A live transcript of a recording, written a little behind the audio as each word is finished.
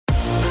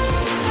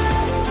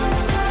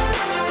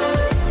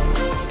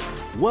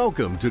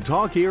Welcome to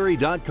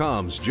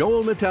TalkErie.com's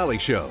Joel Natale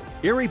Show,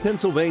 Erie,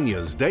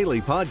 Pennsylvania's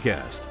daily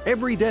podcast.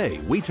 Every day,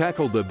 we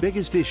tackle the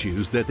biggest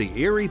issues that the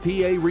Erie,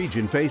 PA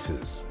region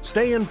faces.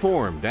 Stay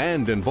informed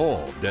and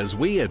involved as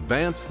we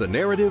advance the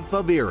narrative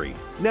of Erie.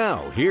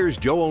 Now, here's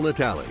Joel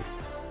Natale.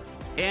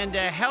 And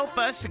help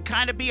us to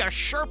kind of be our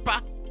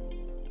Sherpa.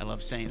 I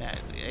love saying that.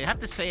 I have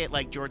to say it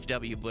like George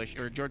W. Bush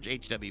or George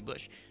H.W.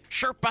 Bush.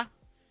 Sherpa.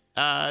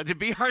 To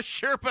be our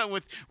Sherpa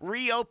with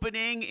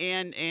reopening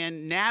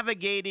and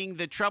navigating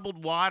the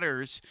troubled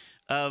waters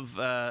of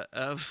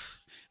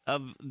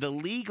the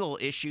legal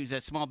issues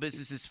that small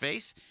businesses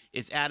face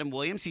is Adam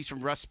Williams. He's from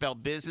Rust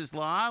Belt Business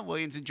Law,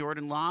 Williams and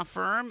Jordan Law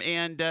Firm.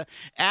 And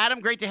Adam,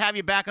 great to have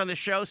you back on the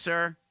show,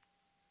 sir.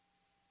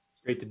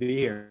 It's great to be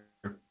here.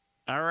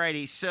 All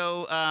righty.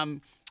 So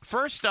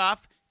first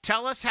off,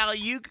 tell us how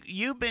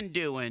you've been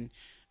doing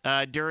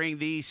during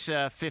these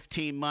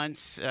 15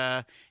 months.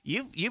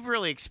 You've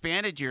really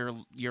expanded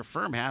your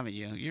firm, haven't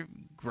you? You're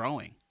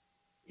growing.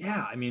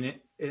 Yeah, I mean,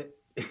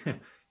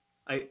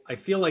 I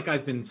feel like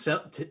I've been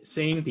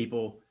saying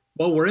people,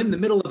 well, we're in the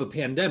middle of a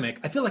pandemic.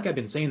 I feel like I've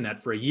been saying that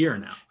for a year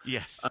now.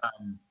 Yes.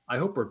 I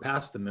hope we're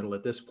past the middle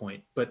at this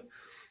point. But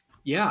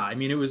yeah, I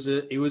mean, it was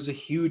a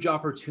huge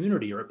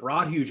opportunity, or it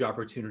brought huge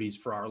opportunities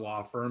for our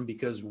law firm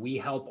because we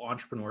help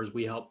entrepreneurs,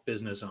 we help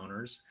business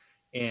owners.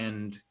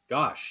 And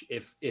gosh,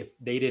 if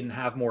they didn't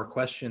have more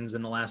questions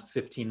in the last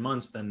 15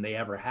 months than they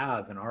ever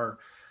have in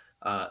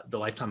the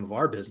lifetime of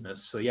our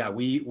business. So yeah,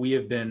 we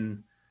have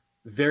been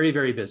very,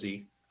 very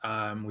busy.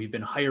 We've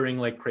been hiring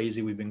like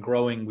crazy. We've been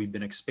growing. We've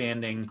been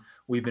expanding.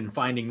 We've been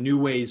finding new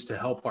ways to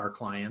help our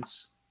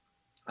clients.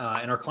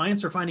 And our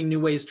clients are finding new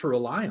ways to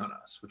rely on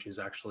us, which is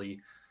actually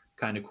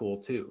kind of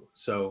cool too.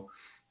 So,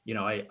 you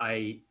know,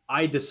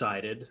 I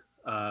decided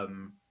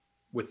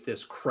with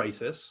this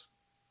crisis,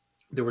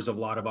 there was a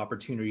lot of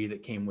opportunity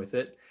that came with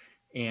it.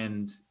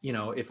 And, you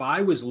know, if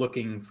I was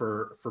looking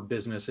for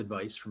business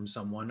advice from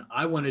someone,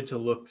 I wanted to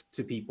look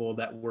to people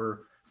that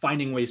were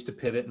finding ways to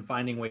pivot and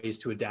finding ways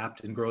to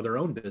adapt and grow their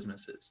own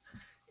businesses.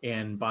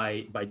 And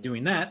by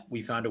doing that,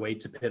 we found a way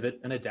to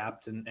pivot and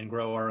adapt and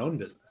grow our own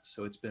business.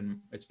 So it's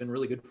been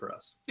really good for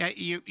us. Yeah,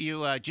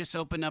 you just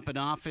opened up an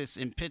office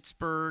in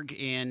Pittsburgh,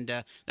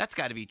 and that's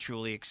got to be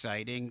truly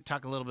exciting.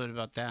 Talk a little bit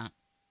about that.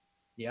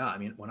 Yeah, I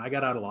mean, when I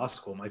got out of law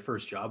school, my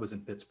first job was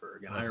in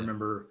Pittsburgh, and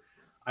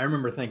I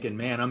remember thinking,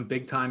 man, I'm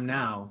big time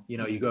now. You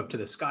know, you go up to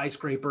the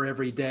skyscraper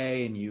every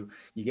day, and you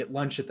get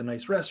lunch at the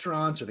nice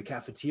restaurants or the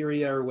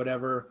cafeteria or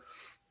whatever.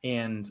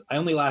 And I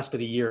only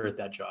lasted a year at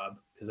that job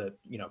because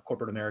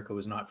corporate America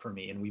was not for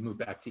me, and we moved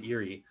back to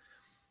Erie.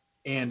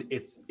 And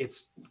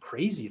it's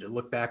crazy to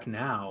look back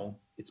now.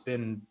 It's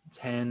been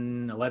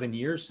 10, 11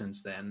 years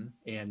since then,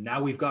 and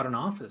now we've got an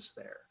office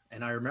there.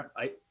 And I remember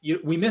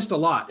we missed a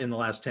lot in the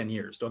last 10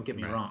 years. Don't get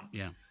me wrong.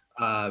 Yeah.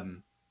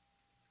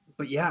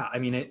 But yeah, I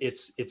mean,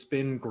 it's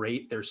been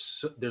great.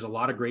 There's a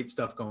lot of great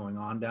stuff going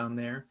on down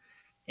there.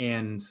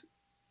 And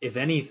if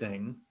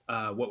anything,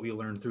 what we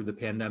learned through the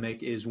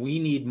pandemic is we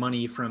need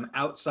money from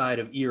outside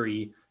of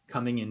Erie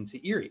coming into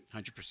Erie.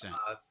 100%.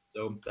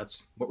 So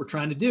that's what we're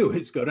trying to do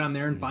is go down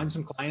there and find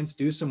some clients,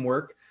 do some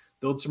work,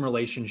 build some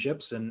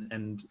relationships,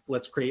 and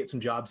let's create some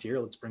jobs here.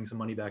 Let's bring some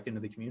money back into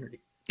the community.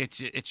 It's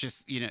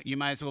just, you know, you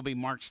might as well be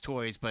Mark's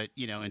Toys, but,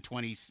 you know, in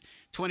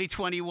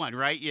 2021,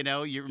 right? You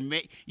know,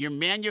 you're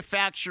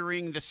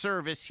manufacturing the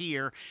service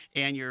here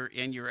and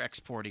you're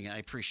exporting it. I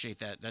appreciate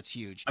that. That's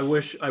huge. I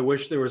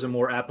wish there was a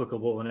more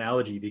applicable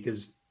analogy,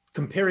 because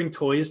comparing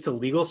toys to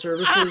legal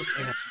services.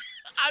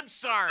 I'm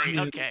sorry.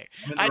 Okay.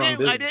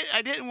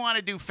 I didn't want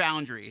to do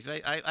foundries.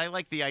 I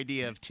like the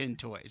idea of tin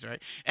toys,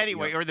 right?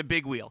 Anyway, or the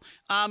big wheel.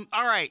 All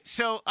right.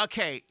 So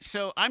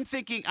I'm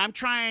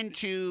trying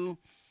to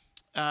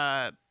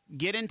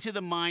get into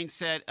the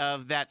mindset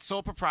of that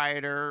sole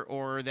proprietor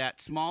or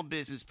that small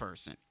business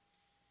person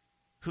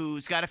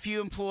who's got a few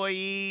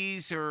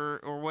employees or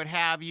what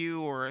have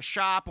you, or a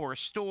shop or a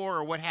store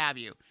or what have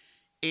you.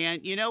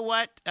 And you know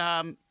what?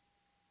 I'm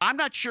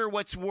not sure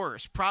what's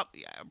worse.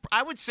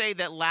 I would say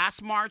that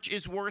last March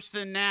is worse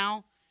than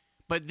now,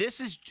 but this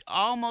is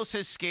almost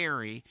as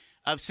scary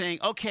of saying,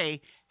 okay,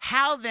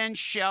 how then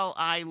shall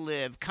I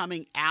live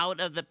coming out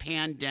of the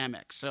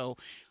pandemic? So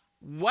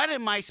what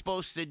am I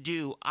supposed to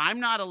do? I'm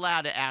not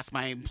allowed to ask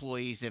my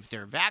employees if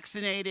they're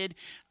vaccinated.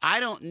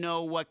 I don't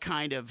know what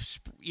kind of,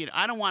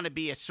 I don't want to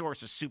be a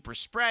source of super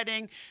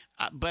spreading,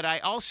 but I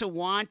also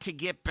want to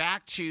get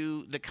back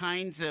to the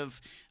kinds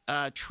of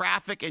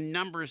traffic and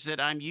numbers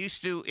that I'm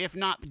used to, if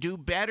not do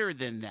better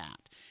than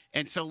that.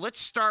 And so let's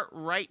start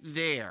right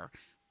there.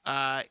 Do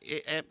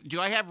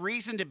I have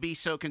reason to be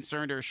so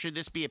concerned, or should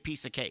this be a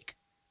piece of cake?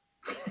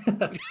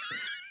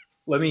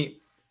 Let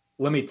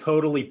me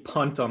totally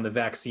punt on the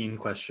vaccine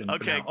question.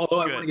 Okay.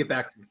 Although I want to get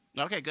back to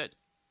it. Okay, good.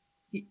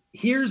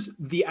 Here's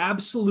the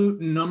absolute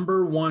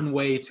number one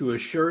way to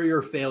assure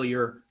your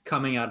failure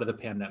coming out of the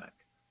pandemic,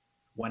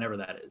 whenever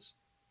that is.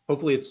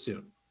 Hopefully it's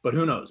soon, but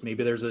who knows?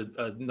 Maybe there's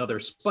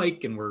another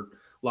spike and we're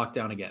locked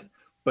down again.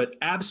 But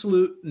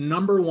absolute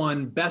number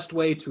one best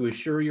way to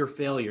assure your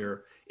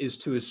failure is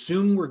to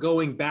assume we're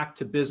going back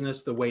to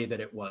business the way that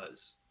it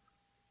was.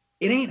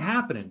 It ain't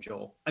happening,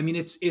 Joel. I mean,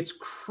 it's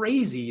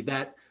crazy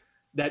that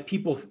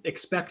people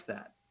expect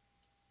that.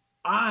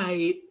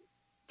 I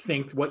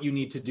think what you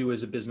need to do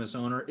as a business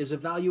owner is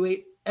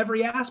evaluate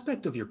every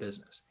aspect of your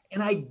business.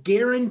 And I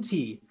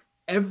guarantee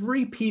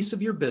every piece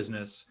of your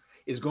business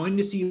is going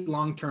to see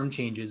long-term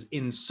changes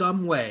in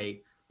some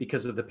way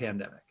because of the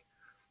pandemic.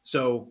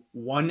 So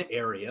one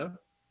area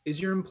is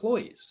your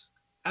employees.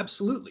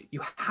 Absolutely.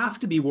 You have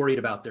to be worried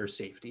about their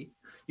safety.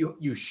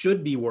 You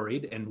should be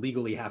worried and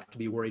legally have to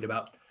be worried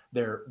about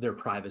their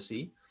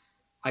privacy.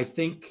 I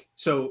think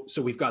so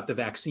we've got the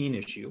vaccine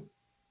issue.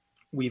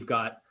 We've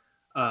got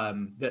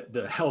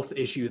the health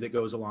issue that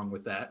goes along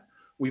with that.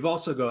 We've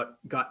also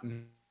got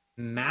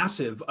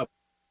massive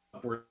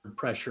upward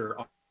pressure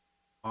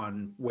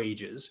on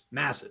wages,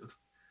 massive.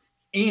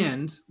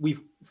 And we've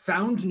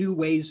found new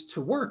ways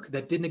to work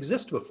that didn't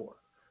exist before.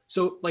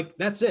 So like,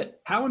 that's it.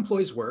 How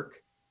employees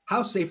work,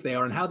 how safe they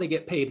are, and how they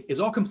get paid is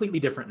all completely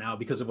different now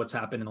because of what's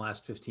happened in the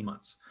last 15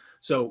 months.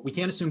 So we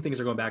can't assume things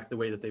are going back the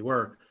way that they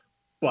were,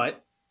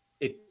 but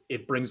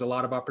it brings a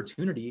lot of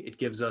opportunity. It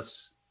gives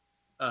us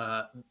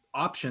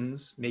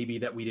options maybe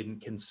that we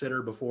didn't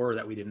consider before or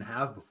that we didn't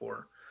have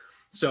before.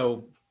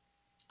 So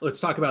let's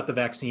talk about the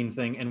vaccine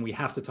thing, and we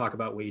have to talk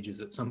about wages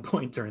at some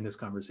point during this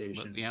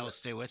conversation. Yeah, we'll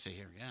stay with it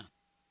here. Yeah.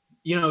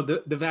 You know,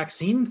 the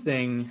vaccine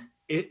thing,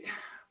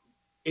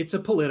 it's a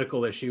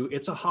political issue.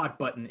 It's a hot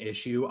button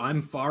issue.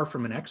 I'm far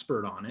from an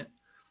expert on it.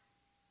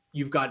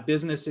 You've got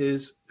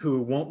businesses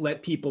who won't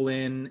let people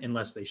in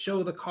unless they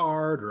show the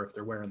card or if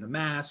they're wearing the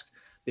mask.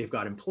 They've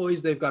got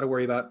employees they've got to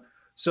worry about.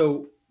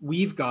 So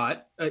we've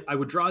got, I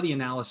would draw the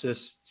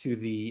analysis to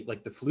the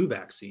flu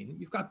vaccine.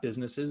 You've got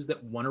businesses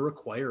that want to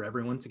require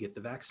everyone to get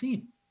the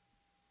vaccine.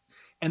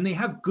 And they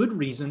have good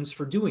reasons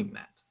for doing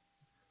that.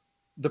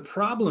 The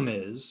problem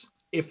is,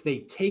 if they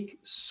take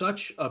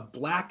such a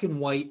black and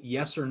white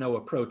yes or no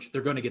approach,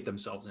 they're going to get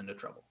themselves into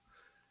trouble.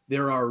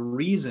 There are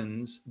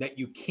reasons that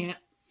you can't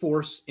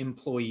force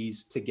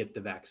employees to get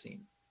the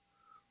vaccine.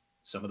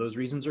 Some of those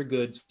reasons are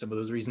good. Some of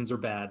those reasons are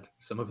bad.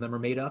 Some of them are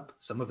made up.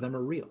 Some of them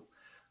are real.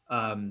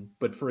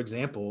 But for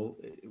example,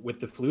 with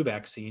the flu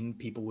vaccine,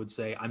 people would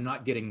say, I'm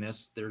not getting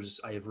this.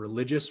 I have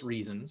religious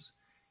reasons.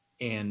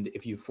 And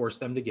if you force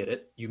them to get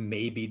it, you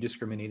may be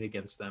discriminating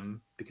against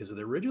them because of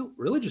their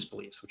religious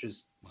beliefs, which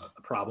is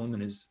a problem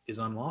and is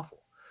unlawful.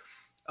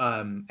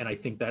 And I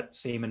think that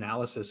same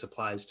analysis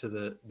applies to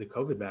the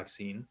COVID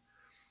vaccine.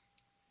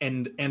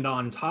 And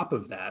on top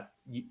of that,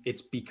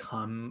 it's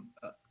become,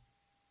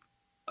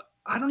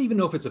 I don't even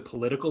know if it's a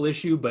political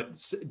issue,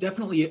 but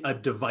definitely a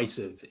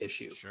divisive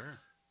issue. Sure.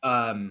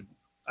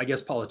 I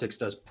guess politics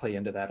does play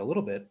into that a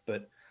little bit,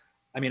 but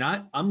I mean,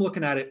 I'm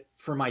looking at it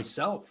for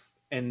myself.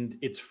 And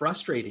it's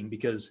frustrating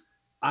because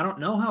I don't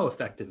know how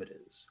effective it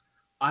is.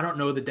 I don't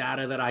know the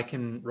data that I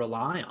can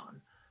rely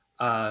on.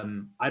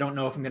 I don't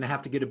know if I'm going to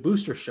have to get a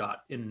booster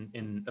shot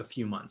in a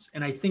few months.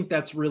 And I think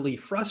that's really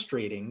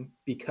frustrating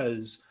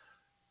because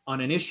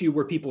on an issue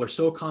where people are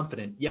so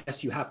confident,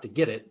 yes, you have to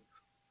get it.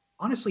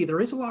 Honestly, there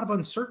is a lot of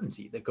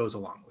uncertainty that goes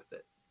along with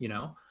it, you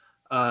know,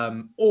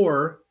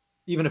 or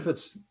even if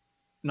it's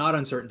not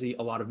uncertainty,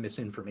 a lot of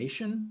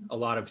misinformation, a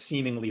lot of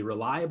seemingly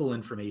reliable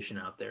information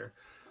out there.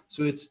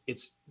 So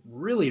it's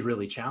really,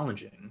 really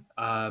challenging.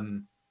 I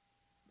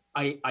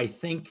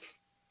think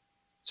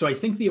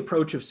the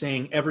approach of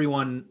saying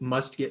everyone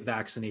must get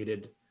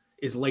vaccinated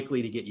is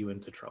likely to get you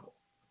into trouble.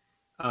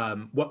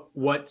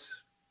 What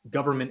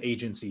government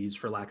agencies,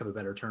 for lack of a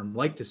better term,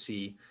 like to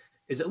see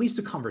is at least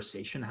a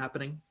conversation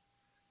happening,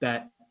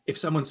 that if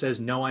someone says,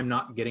 no, I'm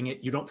not getting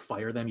it, you don't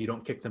fire them, you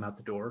don't kick them out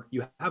the door.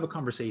 You have a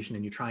conversation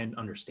and you try and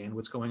understand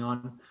what's going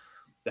on.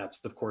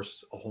 That's, of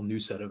course, a whole new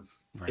set of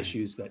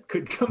issues that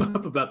could come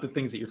up about the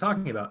things that you're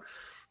talking about.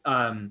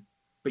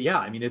 But yeah,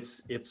 I mean,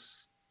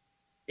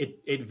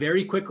 it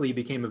very quickly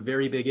became a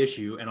very big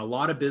issue, and a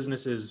lot of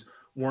businesses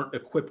weren't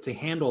equipped to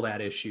handle that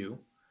issue,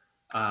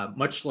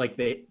 much like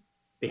they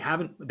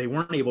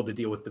weren't able to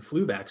deal with the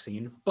flu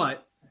vaccine,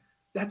 but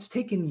that's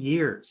taken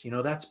years. You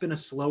know, that's been a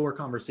slower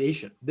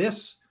conversation.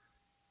 This,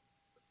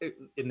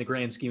 in the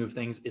grand scheme of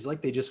things, is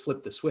like they just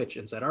flipped the switch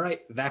and said, all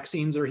right,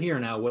 vaccines are here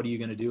now. What are you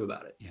going to do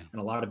about it? Yeah.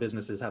 And a lot of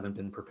businesses haven't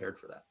been prepared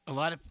for that. A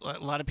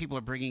lot of people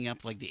are bringing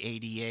up like the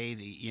ADA,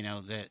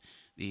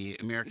 the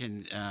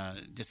American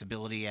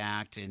Disability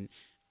Act, and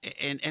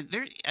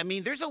there, I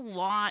mean, there's a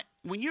lot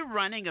when you're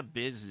running a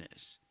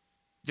business.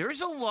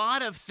 There's a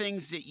lot of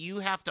things that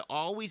you have to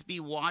always be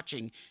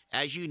watching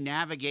as you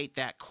navigate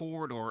that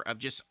corridor of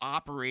just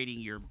operating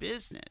your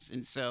business.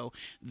 And so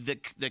the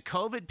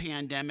COVID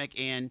pandemic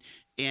and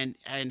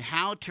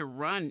how to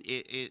run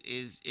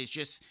is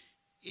just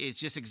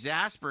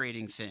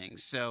exasperating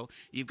things. So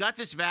you've got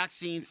this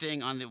vaccine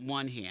thing on the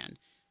one hand.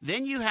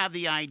 Then you have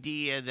the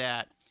idea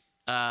that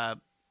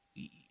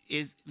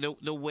is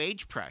the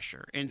wage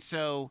pressure. And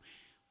so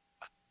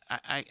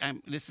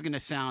I'm this is going to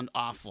sound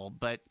awful,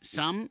 but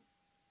some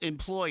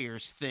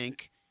employers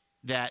think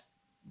that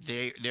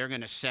they're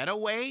going to set a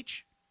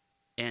wage,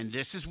 and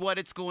this is what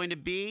it's going to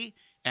be,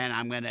 and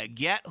I'm going to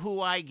get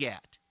who I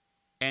get.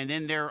 And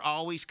then they're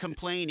always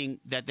complaining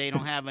that they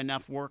don't have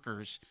enough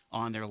workers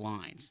on their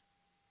lines.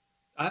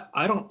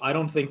 I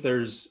don't think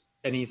there's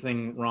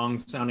anything wrong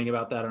sounding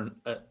about that, or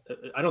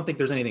I don't think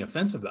there's anything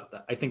offensive about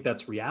that. I think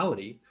that's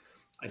reality.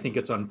 I think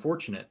it's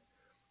unfortunate.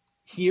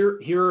 Here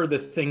are the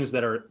things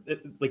that are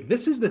like,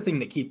 this is the thing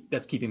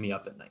that's keeping me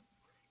up at night.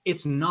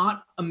 It's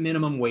not a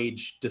minimum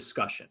wage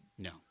discussion.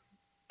 No.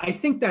 I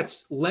think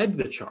that's led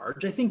the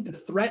charge. I think the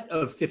threat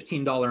of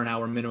 $15 an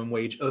hour minimum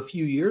wage a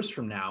few years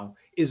from now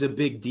is a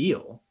big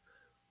deal.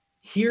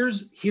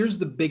 Here's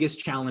the biggest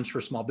challenge for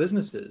small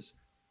businesses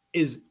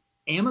is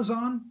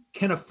Amazon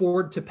can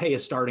afford to pay a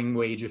starting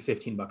wage of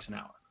 $15 an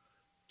hour.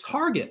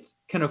 Target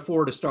can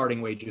afford a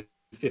starting wage of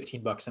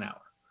 $15 an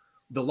hour.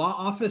 The law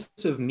office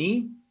of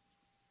me,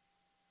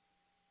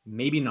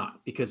 maybe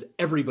not, because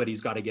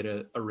everybody's got to get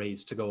a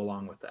raise to go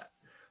along with that.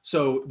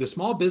 So the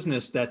small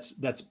business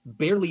that's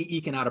barely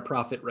eking out a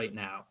profit right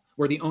now,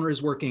 where the owner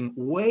is working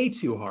way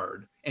too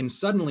hard and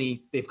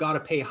suddenly they've got to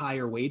pay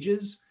higher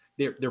wages,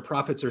 their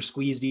profits are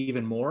squeezed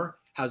even more.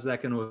 How's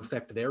that going to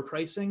affect their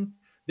pricing?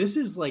 This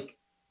is like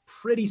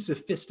pretty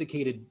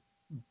sophisticated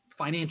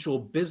financial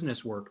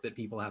business work that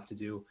people have to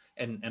do.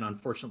 And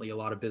unfortunately, a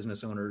lot of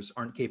business owners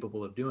aren't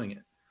capable of doing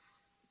it.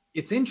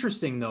 It's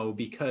interesting though,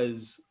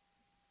 because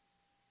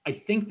I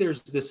think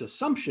there's this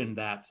assumption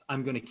that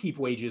I'm going to keep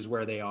wages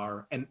where they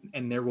are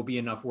and there will be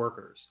enough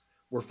workers.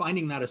 We're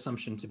finding that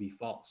assumption to be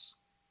false.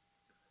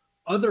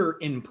 Other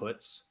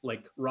inputs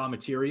like raw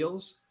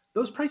materials,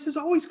 those prices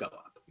always go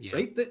up,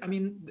 right? I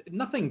mean,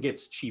 nothing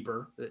gets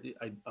cheaper.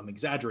 I'm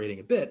exaggerating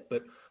a bit,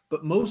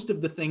 but most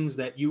of the things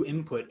that you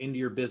input into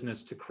your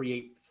business to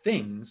create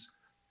things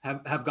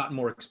have gotten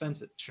more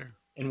expensive. Sure.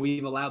 And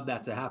we've allowed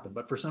that to happen.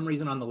 But for some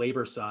reason on the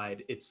labor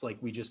side, it's like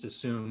we just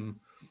assume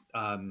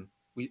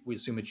we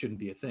assume it shouldn't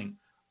be a thing.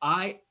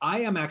 I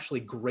am actually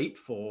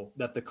grateful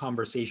that the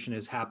conversation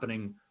is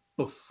happening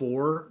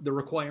before the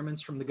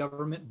requirements from the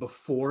government,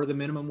 before the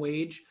minimum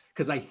wage,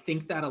 because I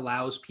think that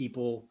allows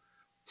people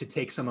to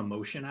take some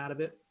emotion out of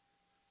it.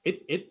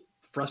 It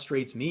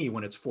frustrates me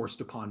when it's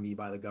forced upon me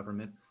by the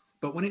government,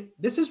 but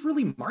this is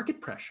really market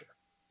pressure.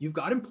 You've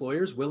got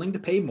employers willing to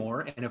pay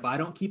more, and if I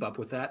don't keep up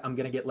with that, I'm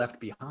going to get left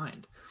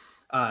behind.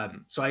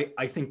 So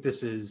I think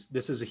this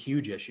is a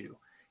huge issue,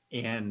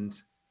 and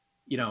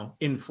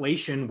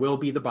inflation will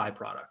be the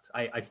byproduct.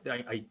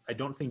 I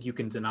don't think you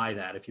can deny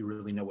that if you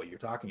really know what you're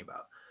talking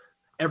about.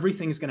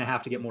 Everything's going to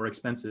have to get more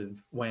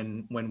expensive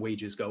when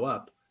wages go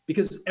up,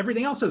 because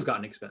everything else has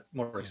gotten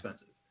more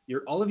expensive.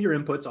 All of your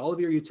inputs, all of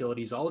your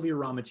utilities, all of your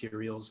raw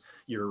materials,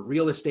 your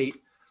real estate,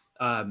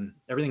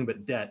 everything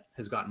but debt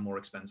has gotten more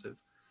expensive.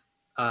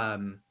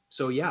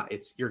 So yeah,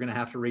 you're going to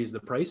have to raise the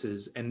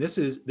prices, and this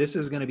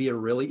is going to be a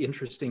really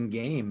interesting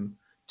game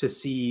to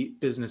see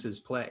businesses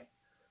play,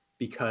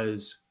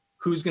 because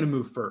who's going to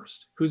move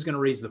first? Who's going to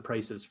raise the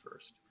prices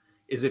first?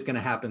 Is it going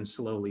to happen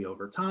slowly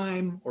over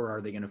time, or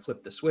are they going to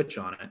flip the switch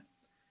on it?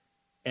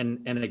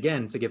 And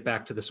again, to get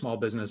back to the small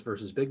business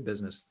versus big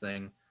business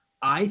thing,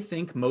 I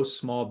think most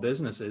small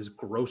businesses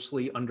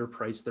grossly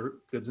underprice their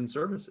goods and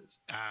services.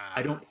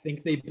 I don't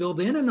think they build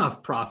in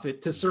enough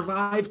profit to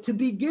survive to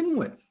begin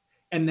with.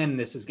 And then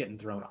this is getting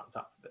thrown on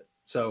top of it.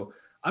 So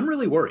I'm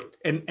really worried.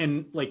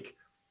 And like,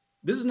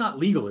 this is not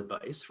legal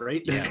advice,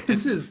 right? Yeah.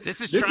 This is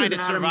trying to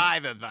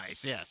survive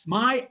advice. Yes.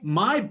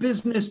 My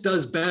business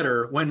does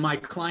better when my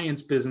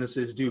clients'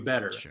 businesses do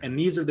better. Sure. And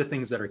these are the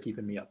things that are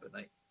keeping me up at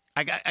night.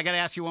 I got to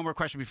ask you one more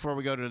question before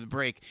we go to the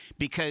break,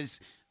 because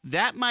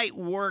that might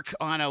work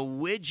on a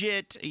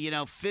widget,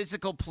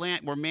 physical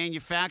plant. We're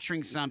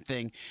manufacturing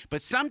something,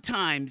 but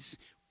sometimes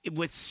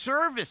with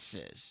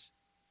services,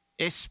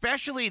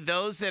 especially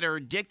those that are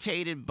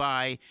dictated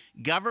by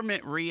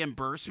government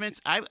reimbursements.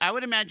 I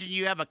would imagine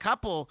you have a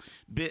couple,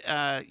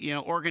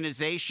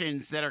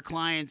 organizations that are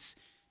clients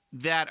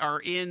that are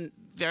in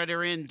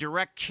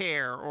direct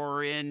care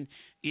or in,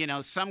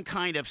 some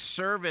kind of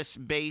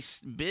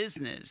service-based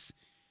business.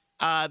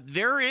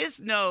 There is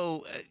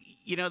no,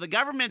 the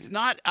government's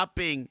not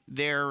upping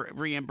their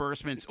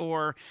reimbursements,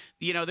 or,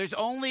 there's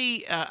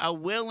only a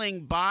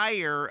willing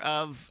buyer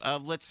of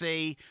let's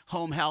say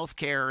home health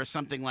care or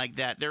something like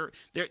that.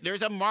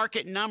 There's a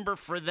market number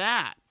for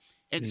that.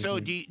 And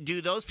so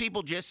do those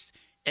people just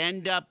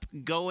end up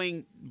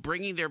bringing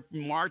their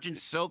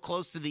margins so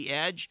close to the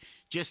edge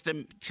just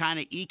to kind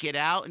of eke it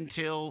out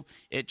until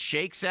it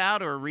shakes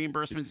out or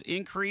reimbursements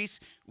increase?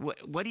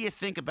 What do you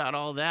think about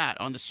all that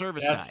on the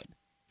service side?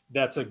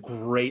 That's a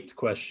great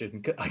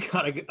question.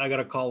 I got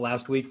a call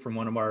last week from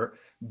one of our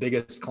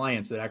biggest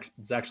clients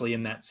that's actually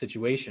in that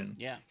situation.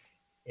 Yeah.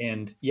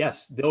 And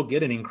yes, they'll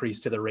get an increase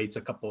to their rates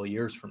a couple of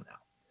years from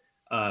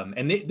now.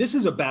 This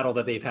is a battle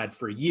that they've had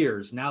for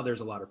years. Now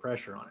there's a lot of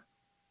pressure on it.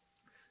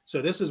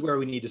 So this is where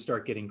we need to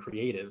start getting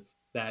creative,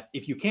 that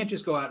if you can't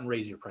just go out and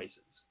raise your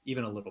prices,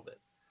 even a little bit,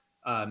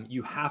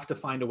 you have to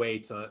find a way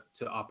to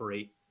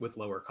operate with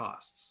lower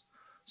costs.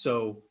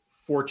 So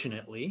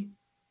fortunately,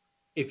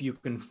 if you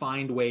can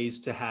find ways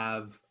to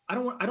have,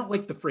 I don't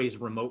like the phrase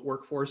remote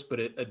workforce, but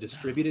a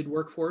distributed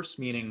workforce,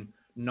 meaning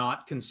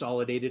not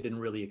consolidated in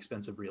really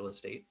expensive real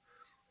estate.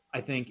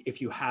 I think if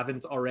you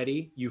haven't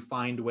already, you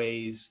find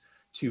ways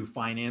to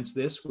finance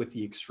this with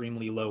the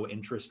extremely low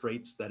interest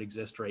rates that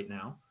exist right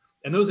now.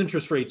 And those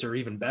interest rates are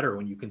even better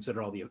when you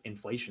consider all the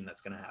inflation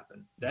that's going to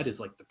happen. That is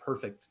like the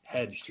perfect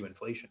hedge to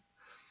inflation.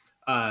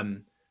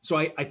 So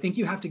I think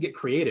you have to get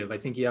creative. I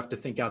think you have to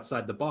think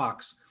outside the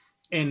box.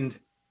 And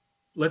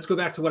let's go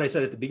back to what I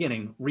said at the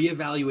beginning,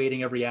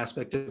 reevaluating every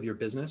aspect of your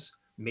business.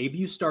 Maybe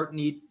you start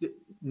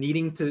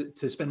needing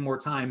to spend more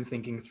time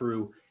thinking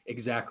through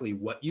exactly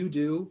what you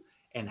do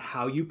and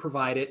how you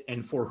provide it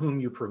and for whom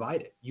you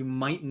provide it. You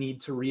might need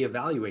to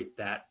reevaluate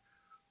that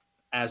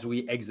as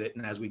we exit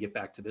and as we get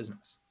back to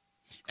business.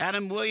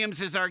 Adam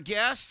Williams is our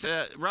guest,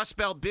 Rust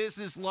Belt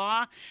Business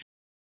Law.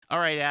 All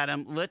right,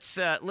 Adam, let's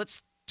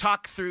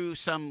talk through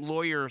some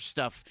lawyer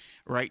stuff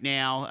right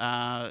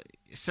now.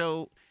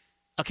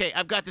 Okay,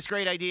 I've got this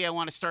great idea. I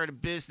want to start a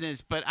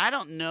business, but I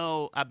don't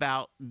know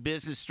about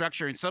business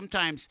structure. And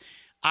sometimes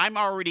I'm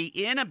already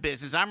in a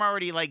business. I'm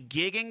already like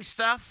gigging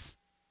stuff,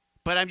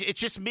 but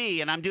it's just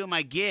me and I'm doing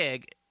my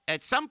gig.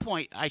 At some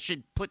point, I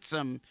should put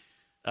some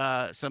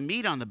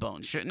meat on the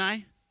bones, shouldn't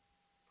I?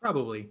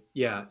 Probably,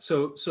 yeah.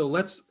 So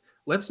let's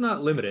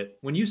not limit it.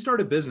 When you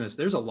start a business,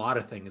 there's a lot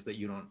of things that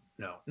you don't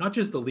know, not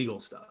just the legal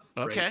stuff.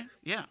 Okay, right?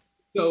 Yeah.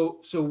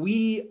 So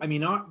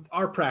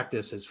our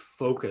practice has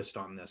focused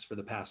on this for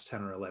the past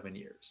 10 or 11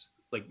 years.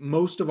 Like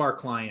most of our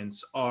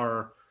clients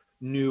are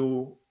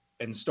new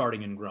and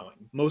starting and growing.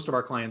 Most of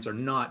our clients are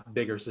not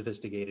big or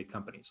sophisticated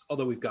companies,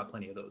 although we've got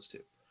plenty of those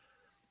too.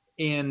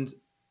 And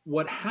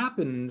what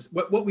happened,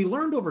 what we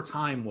learned over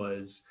time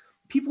was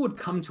people would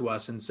come to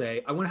us and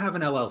say, I want to have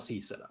an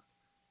LLC set up.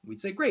 We'd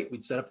say, great.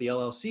 We'd set up the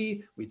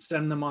LLC. We'd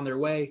send them on their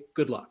way.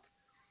 Good luck.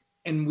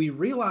 And we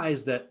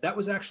realized that that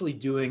was actually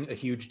doing a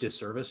huge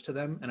disservice to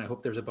them. And I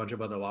hope there's a bunch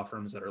of other law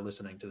firms that are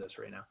listening to this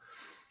right now.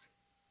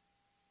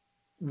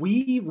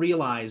 We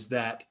realized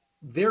that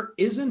there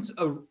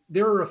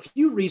are a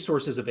few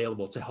resources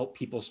available to help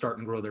people start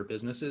and grow their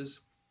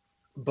businesses,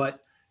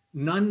 but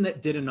none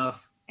that did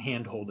enough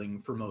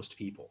hand-holding for most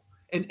people.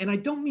 And I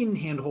don't mean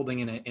hand-holding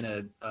in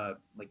a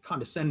like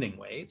condescending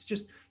way. It's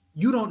just,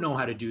 you don't know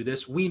how to do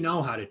this. We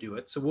know how to do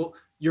it. So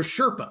you're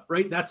Sherpa,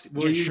 right?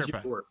 We'll use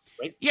your word,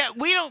 right? Yeah,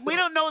 we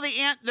don't know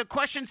the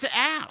questions to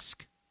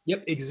ask.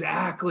 Yep,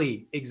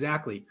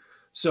 exactly.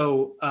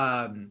 So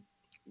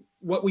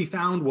what we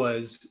found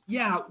was,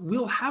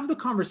 we'll have the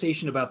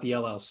conversation about the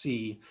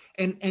LLC.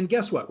 And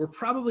guess what? We're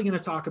probably going to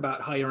talk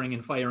about hiring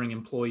and firing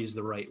employees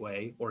the right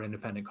way, or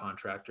independent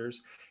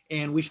contractors.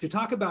 And we should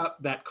talk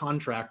about that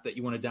contract that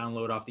you want to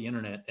download off the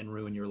internet and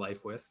ruin your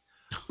life with.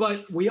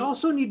 But we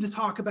also need to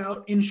talk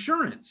about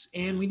insurance,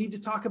 and we need to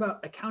talk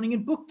about accounting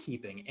and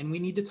bookkeeping, and we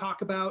need to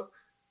talk about,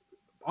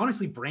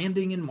 honestly,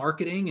 branding and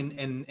marketing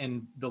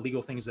and the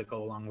legal things that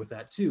go along with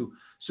that too.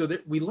 So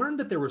that we learned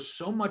that there was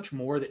so much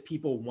more that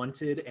people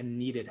wanted and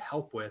needed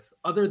help with,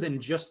 other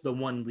than just the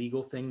one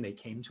legal thing they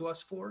came to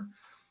us for.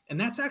 And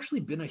that's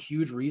actually been a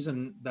huge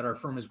reason that our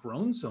firm has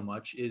grown so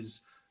much, is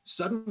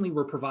suddenly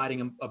we're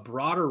providing a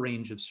broader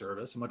range of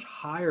service, a much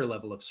higher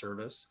level of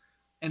service.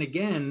 And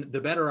again,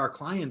 the better our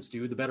clients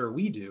do, the better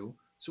we do.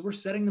 So we're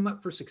setting them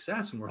up for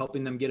success, and we're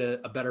helping them get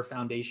a better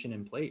foundation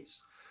in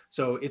place.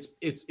 So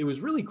it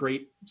was really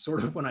great,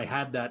 sort of, when I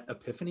had that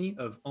epiphany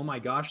of, oh my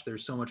gosh,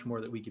 there's so much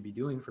more that we could be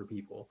doing for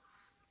people.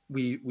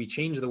 We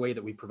changed the way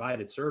that we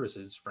provided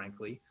services,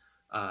 frankly,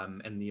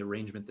 and the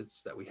arrangement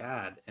that we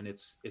had, and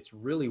it's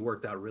really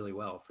worked out really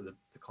well for the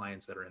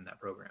clients that are in that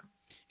program.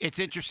 It's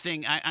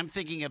interesting. I'm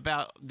thinking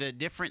about the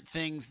different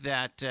things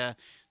that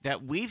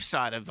we've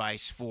sought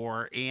advice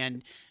for,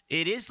 and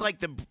it is like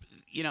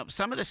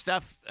some of the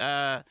stuff.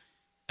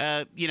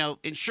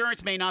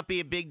 Insurance may not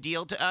be a big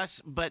deal to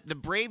us, but the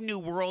brave new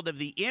world of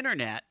the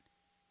internet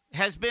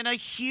has been a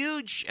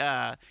huge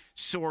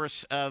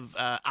source of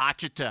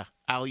agita.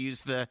 I'll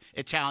use the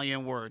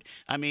Italian word.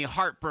 I mean,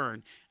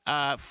 heartburn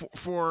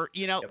for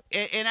Yep.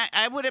 And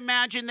I would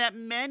imagine that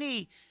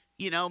many,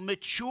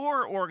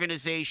 mature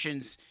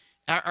organizations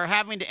are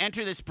having to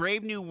enter this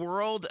brave new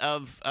world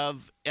of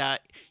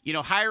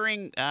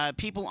hiring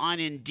people on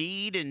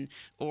Indeed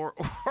or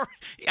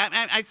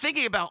I'm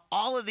thinking about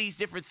all of these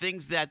different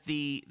things that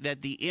the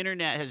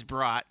internet has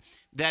brought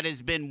that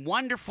has been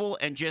wonderful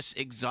and just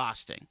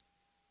exhausting.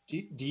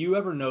 Do you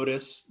ever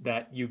notice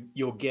that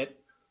you'll get,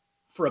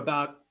 for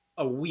about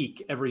a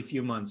week every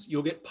few months,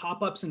 you'll get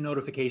pop-ups and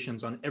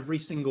notifications on every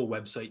single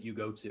website you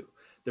go to?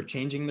 They're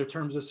changing their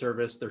terms of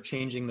service. They're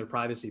changing their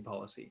privacy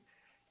policy.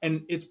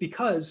 And it's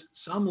because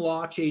some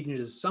law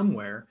changes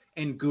somewhere,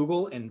 and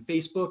Google and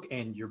Facebook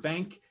and your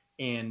bank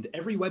and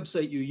every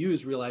website you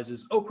use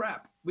realizes, oh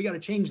crap, we got to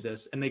change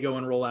this. And they go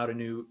and roll out a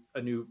new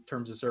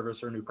terms of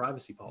service or a new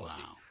privacy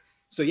policy. Wow.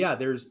 So yeah,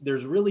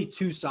 there's really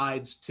two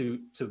sides to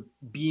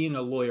being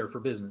a lawyer for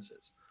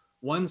businesses.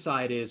 One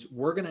side is,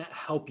 we're going to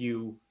help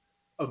you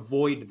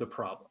avoid the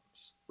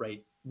problems,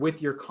 right?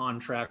 With your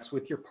contracts,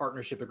 with your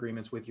partnership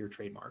agreements, with your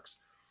trademarks.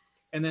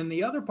 And then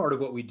the other part of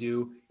what we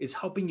do is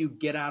helping you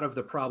get out of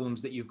the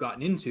problems that you've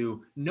gotten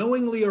into,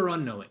 knowingly or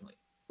unknowingly,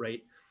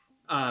 right?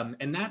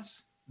 And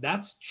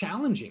that's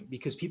challenging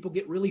because people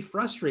get really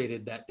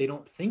frustrated that they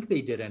don't think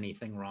they did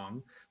anything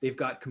wrong. They've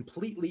got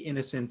completely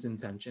innocent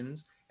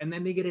intentions. And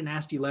then they get a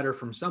nasty letter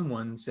from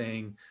someone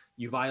saying,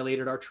 you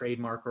violated our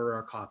trademark or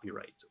our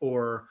copyright,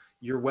 or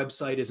your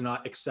website is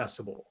not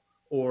accessible,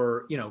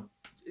 or, you know,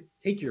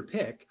 take your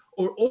pick.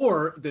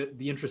 Or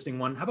the interesting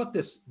one, how about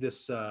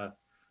the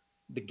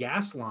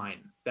gas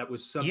line that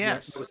was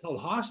that was held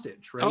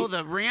hostage, right? Oh,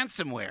 the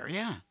ransomware,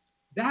 yeah.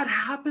 That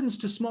happens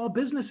to small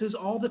businesses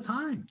all the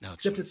time,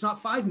 except it's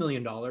not $5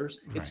 million.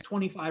 It's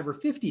 $25,000 or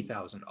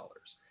 $50,000.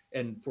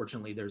 And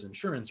fortunately, there's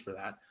insurance for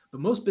that. But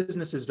most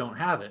businesses don't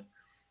have it.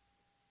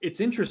 It's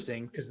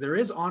interesting because there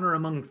is honor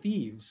among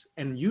thieves.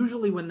 And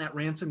usually when that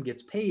ransom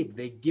gets paid,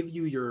 they give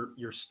you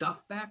your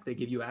stuff back. They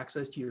give you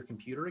access to your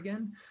computer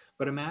again.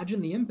 But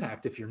imagine the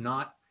impact if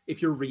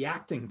you're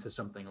reacting to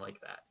something like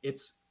that.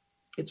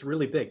 It's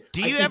really big.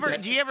 Do you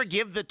ever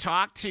give the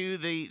talk to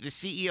the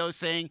CEO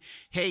saying,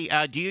 "Hey,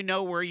 do you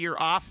know where your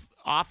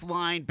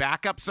offline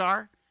backups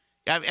are?"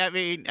 I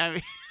mean,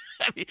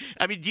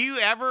 do you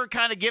ever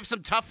kind of give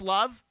some tough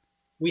love?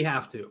 We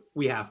have to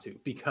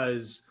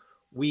because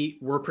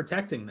we're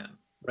protecting them,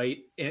 right?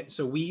 And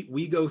so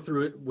we go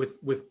through it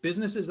with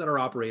businesses that are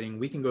operating.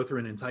 We can go through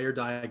an entire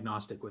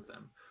diagnostic with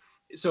them.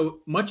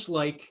 So much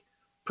like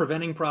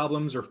preventing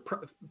problems or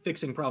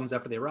fixing problems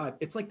after they arrive,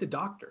 it's like the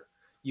doctor.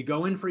 You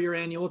go in for your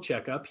annual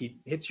checkup. He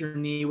hits your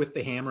knee with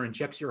the hammer and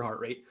checks your heart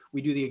rate.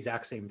 We do the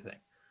exact same thing.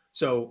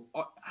 So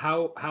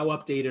how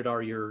updated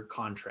are your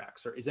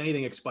contracts, or is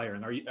anything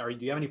expiring? Do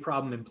you have any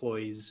problem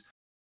employees?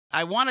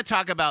 I want to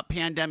talk about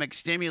pandemic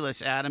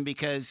stimulus, Adam,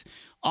 because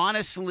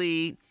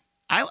honestly,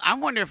 I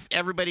wonder if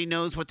everybody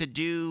knows what to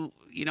do,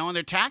 you know, on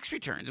their tax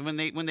returns when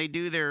they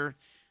do their,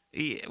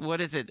 what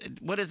is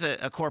it? What is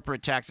a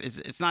corporate tax?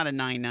 It's not a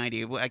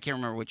 990. I can't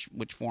remember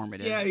which form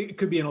it is. Yeah, it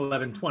could be an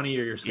 1120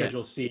 or your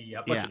Schedule C.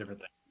 A bunch of different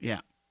things.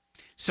 Yeah.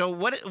 So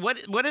what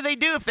do they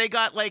do if they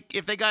got a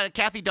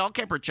Kathy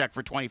Dahlkemper check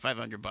for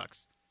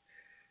 $2,500?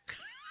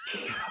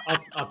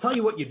 I'll tell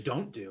you what you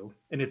don't do,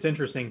 and it's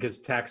interesting because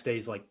tax day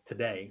is like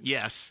today.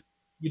 Yes.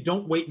 You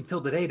don't wait until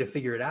today to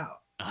figure it out.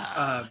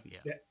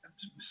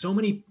 So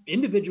many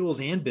individuals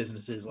and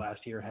businesses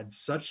last year had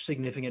such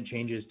significant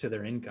changes to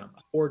their income,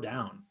 up or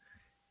down,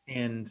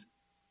 and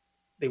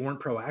they weren't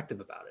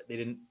proactive about it. They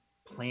didn't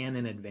plan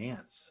in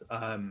advance.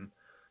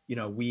 You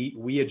know,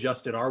 we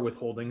adjusted our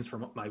withholdings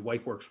from, my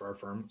wife works for our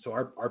firm. So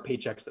our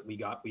paychecks that we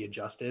got, we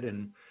adjusted,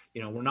 and,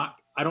 you know,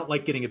 I don't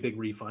like getting a big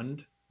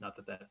refund. Not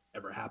that that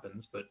ever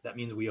happens, but that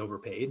means we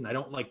overpaid. And I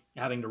don't like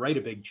having to write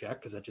a big check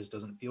because that just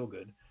doesn't feel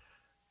good.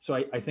 So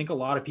I think a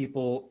lot of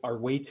people are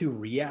way too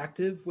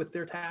reactive with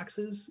their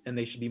taxes, and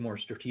they should be more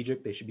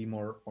strategic. They should be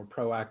more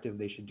proactive.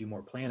 They should do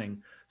more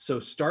planning. So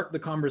start the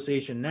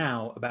conversation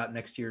now about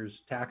next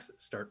year's taxes.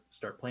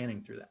 Start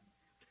planning through that.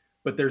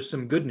 But there's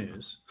some good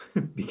news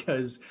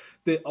because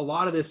a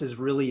lot of this is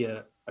really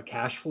a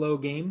cash flow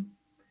game,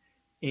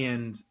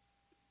 and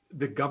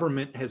the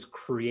government has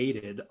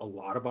created a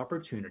lot of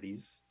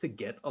opportunities to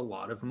get a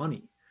lot of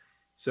money.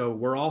 So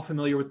we're all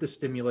familiar with the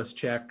stimulus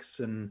checks,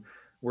 and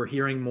we're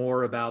hearing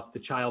more about the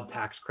child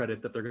tax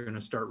credit that they're going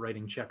to start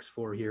writing checks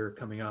for here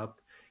coming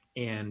up.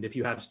 And if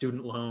you have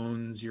student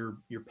loans, your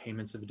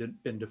payments have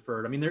been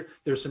deferred. I mean,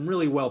 there's some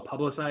really well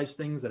publicized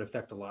things that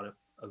affect a lot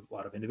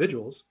of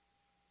individuals.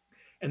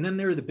 And then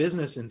there are the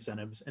business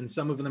incentives, and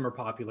some of them are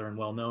popular and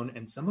well known,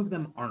 and some of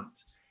them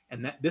aren't.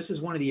 And this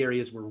is one of the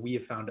areas where we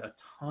have found a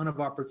ton of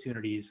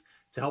opportunities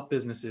to help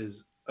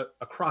businesses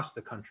across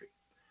the country.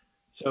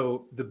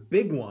 So the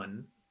big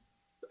one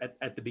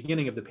at the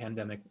beginning of the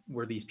pandemic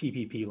were these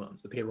PPP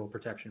loans, the Payroll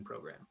Protection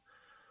Program.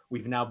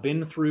 We've now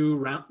been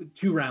through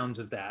two rounds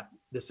of that.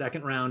 The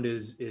second round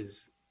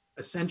is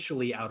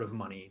essentially out of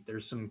money.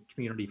 There's some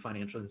community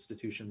financial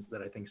institutions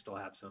that I think still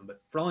have some,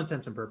 but for all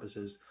intents and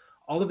purposes,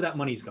 all of that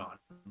money's gone.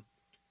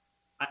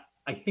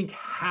 I think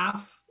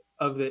half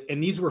of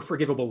and these were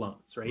forgivable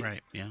loans, right?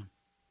 Right, yeah.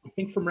 I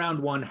think from round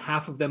one,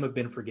 half of them have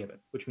been forgiven,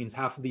 which means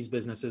half of these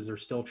businesses are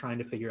still trying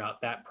to figure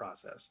out that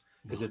process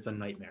because it's a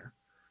nightmare.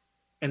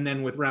 And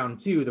then with round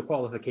two, the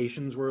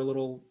qualifications were a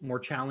little more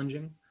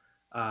challenging.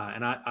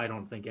 And I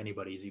don't think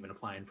anybody's even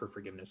applying for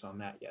forgiveness on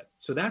that yet.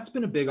 So that's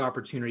been a big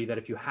opportunity that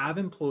if you have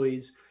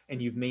employees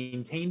and you've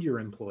maintained your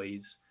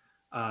employees,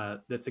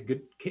 that's a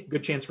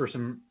good chance for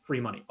some free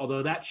money.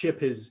 Although that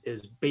ship is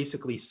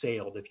basically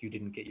sailed if you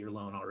didn't get your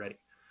loan already.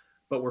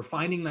 But we're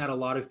finding that a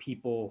lot of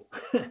people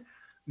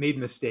made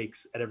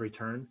mistakes at every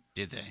turn.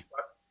 Did they?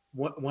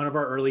 One of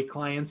our early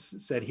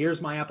clients said, "Here's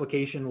my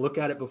application. Look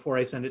at it before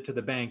I send it to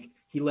the bank."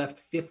 He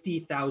left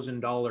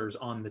 $50,000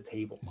 on the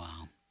table.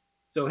 Wow.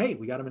 So, hey,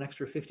 we got him an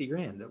extra 50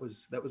 grand. That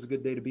was a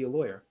good day to be a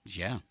lawyer.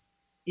 Yeah.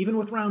 Even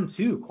with round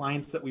two,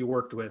 clients that we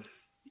worked with,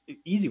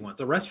 easy ones,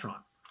 a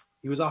restaurant,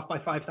 he was off by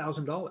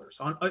 $5,000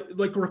 on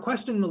like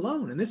requesting the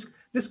loan. And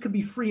this could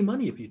be free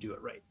money if you do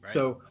it right.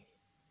 So,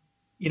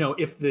 you know,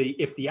 if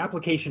the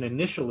application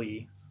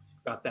initially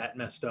got that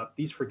messed up.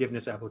 These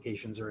forgiveness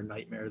applications are a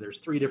nightmare. There's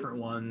 3 different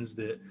ones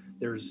that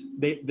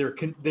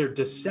they're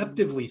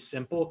deceptively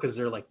simple because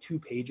they're like 2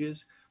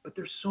 pages, but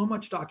there's so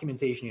much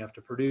documentation you have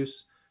to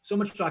produce, so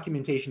much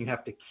documentation you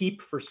have to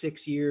keep for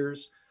 6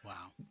 years.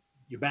 Wow.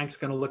 Your bank's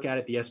going to look at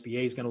it. The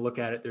SBA is going to look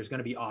at it. There's going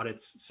to be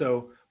audits.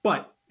 So,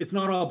 but it's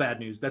not all bad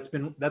news. That's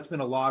been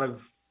a lot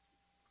of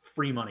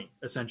free money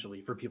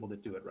essentially for people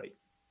that do it right.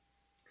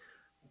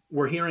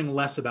 We're hearing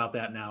less about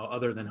that now,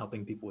 other than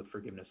helping people with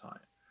forgiveness on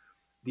it.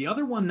 The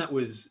other one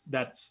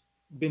that's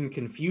been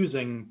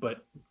confusing,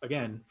 but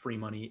again, free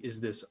money, is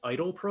this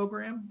EIDL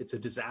program. It's a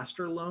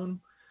disaster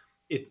loan.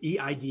 It's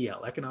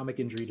EIDL, Economic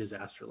Injury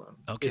Disaster Loan.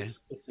 Okay.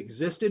 It's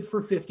existed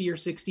for 50 or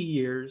 60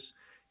 years.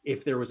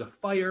 If there was a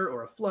fire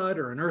or a flood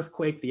or an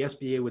earthquake, the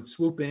SBA would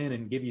swoop in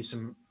and give you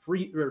some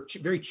free or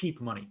very cheap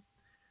money.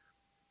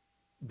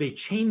 They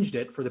changed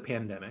it for the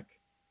pandemic.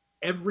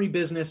 Every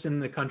business in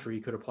the country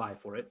could apply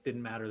for it.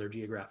 Didn't matter their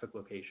geographic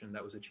location.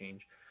 That was a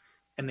change.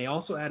 And they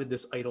also added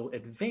this EIDL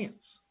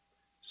advance.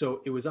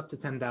 So it was up to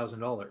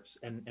 $10,000.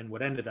 And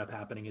what ended up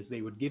happening is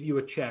they would give you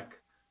a check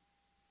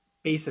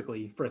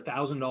basically for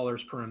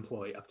 $1,000 per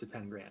employee up to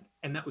 10 grand.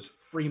 And that was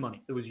free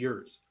money. It was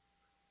yours.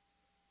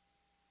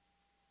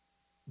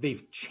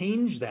 They've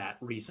changed that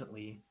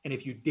recently. And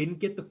if you didn't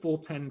get the full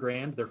 10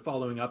 grand, they're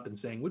following up and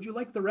saying, would you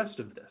like the rest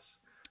of this?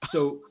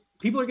 So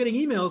people are getting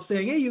emails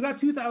saying, hey, you got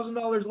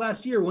 $2,000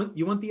 last year.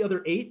 You want the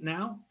other 8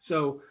 now?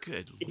 So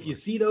if you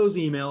see those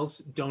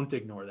emails, don't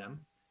ignore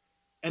them.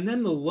 And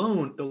then the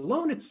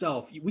loan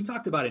itself, we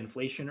talked about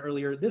inflation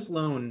earlier. This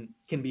loan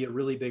can be a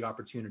really big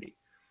opportunity.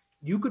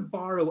 You could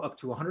borrow up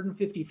to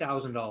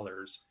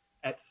 $150,000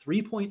 at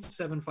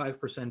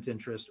 3.75%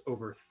 interest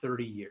over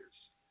 30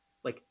 years.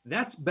 Like,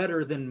 that's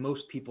better than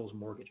most people's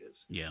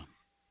mortgages. Yeah.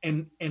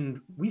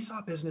 And we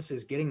saw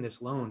businesses getting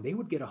this loan. They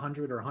would get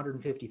 $100,000 or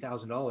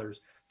 $150,000.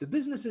 The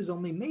businesses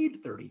only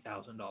made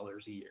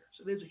 $30,000 a year.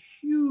 So there's a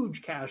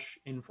huge cash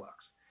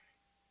influx.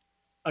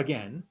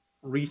 Again,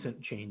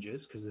 recent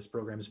changes, because this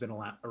program has been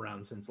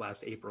around since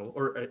last April,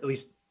 or at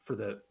least for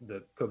the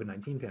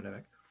COVID-19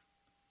 pandemic.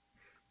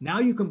 Now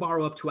you can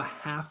borrow up to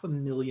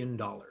 $500,000,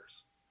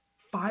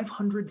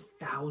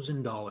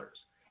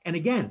 $500,000. And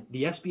again,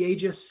 the SBA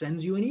just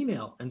sends you an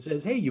email and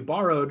says, hey, you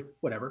borrowed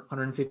whatever,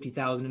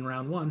 $150,000 in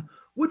round 1.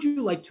 Would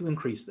you like to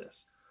increase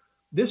this?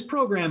 This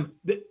program,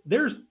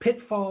 there's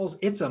pitfalls.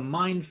 It's a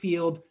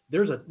minefield.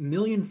 There's a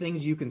million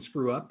things you can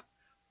screw up.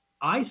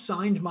 I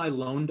signed my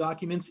loan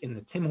documents in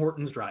the Tim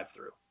Hortons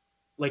drive-thru.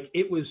 Like,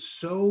 it was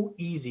so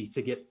easy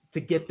to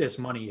get this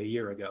money a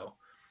year ago.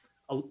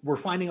 We're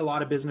finding a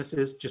lot of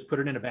businesses just put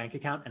it in a bank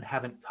account and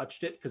haven't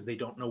touched it because they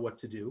don't know what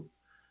to do,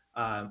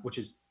 which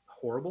is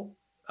horrible.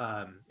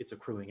 It's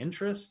accruing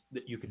interest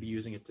that you could be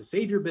using it to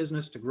save your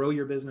business, to grow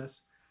your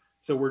business.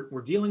 So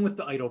we're dealing with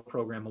the EIDL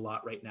program a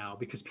lot right now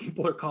because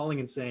people are calling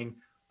and saying,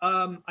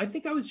 I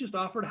think I was just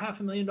offered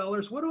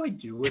 $500,000. What do I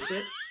do with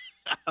it?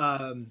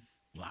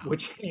 Wow.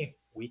 Which, hey,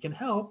 we can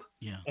help.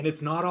 Yeah. And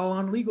it's not all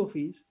on legal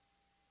fees.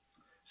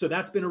 So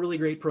that's been a really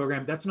great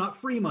program. That's not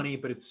free money,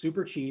 but it's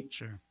super cheap.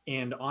 Sure.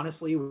 And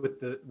honestly, with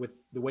the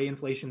way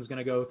inflation is going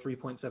to go,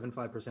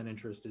 3.75%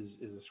 interest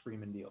is a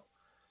screaming deal.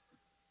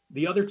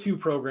 The other 2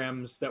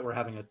 programs that we're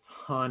having a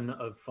ton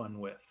of fun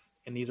with,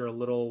 and these are a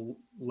little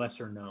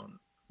lesser known.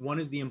 One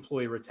is the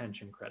Employee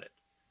Retention Credit.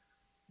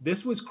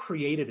 This was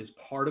created as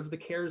part of the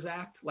CARES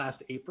Act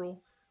last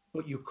April,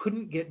 but you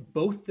couldn't get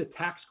both the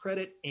tax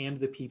credit and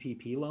the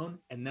PPP loan,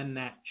 and then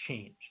that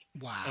changed.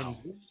 Wow. And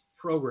this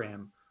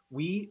program,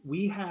 we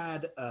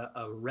had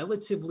a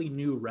relatively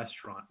new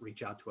restaurant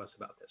reach out to us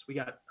about this. We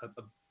got a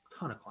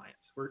ton of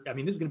clients.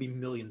 This is going to be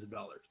millions of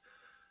dollars.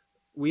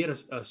 We had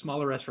a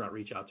smaller restaurant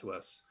reach out to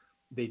us.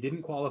 They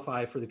didn't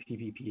qualify for the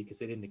PPP because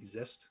they didn't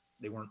exist.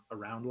 They weren't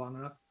around long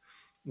enough.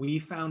 We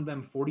found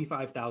them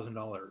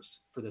 $45,000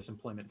 for this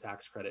employment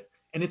tax credit.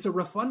 And it's a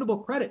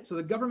refundable credit. So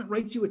the government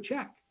writes you a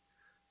check.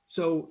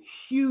 So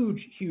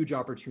huge, huge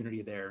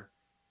opportunity there.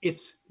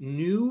 It's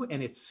new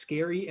and it's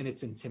scary and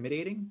it's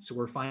intimidating. So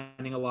we're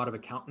finding a lot of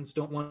accountants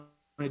don't want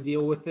to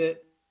deal with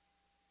it.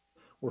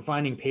 We're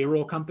finding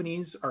payroll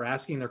companies are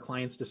asking their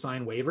clients to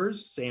sign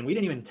waivers saying, we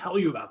didn't even tell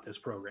you about this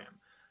program.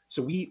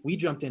 So we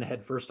jumped in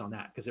head first on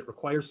that because it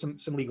requires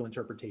some legal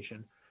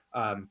interpretation,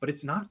 but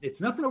it's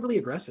nothing overly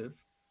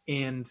aggressive.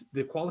 And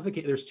the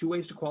qualification, there's 2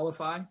 ways to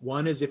qualify.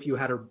 One is if you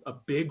had a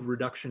big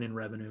reduction in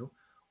revenue.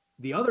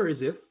 The other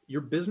is if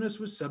your business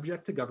was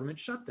subject to government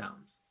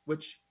shutdowns,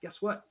 which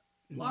guess what?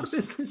 A lot of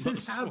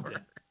businesses have been,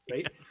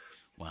 right?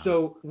 Wow.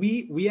 So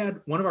we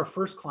had one of our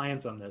first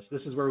clients on this.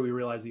 This is where we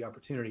realized the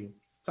opportunity.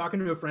 Talking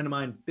to a friend of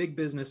mine, big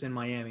business in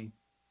Miami.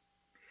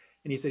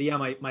 And he said, yeah,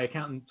 my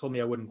accountant told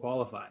me I wouldn't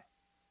qualify.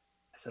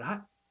 I said,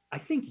 I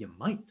think you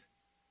might.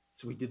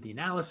 So we did the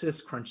analysis,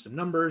 crunched some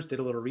numbers, did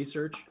a little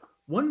research.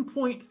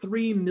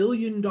 $1.3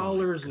 million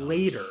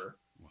later,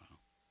 wow,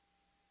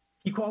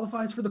 he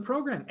qualifies for the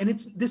program. And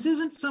this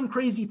isn't some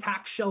crazy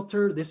tax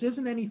shelter. This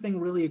isn't anything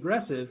really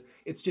aggressive.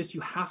 It's just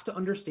you have to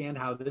understand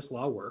how this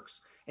law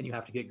works and you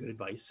have to get good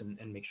advice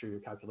and make sure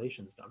your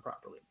calculations done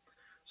properly.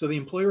 So the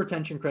employee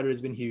retention credit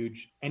has been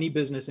huge. Any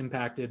business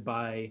impacted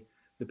by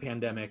the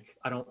pandemic,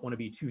 I don't want to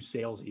be too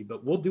salesy,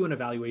 but we'll do an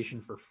evaluation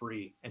for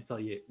free and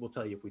we'll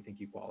tell you if we think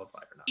you qualify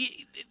or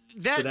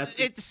not.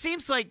 It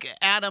seems like,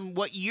 Adam,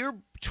 what you're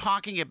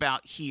talking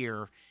about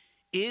here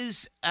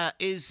is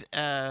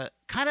kind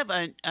of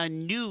a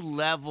new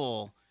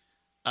level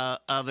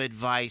of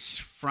advice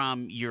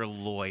from your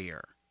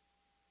lawyer.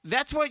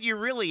 That's what you're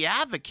really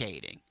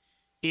advocating,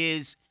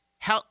 is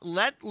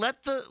let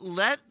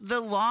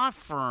the law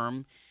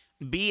firm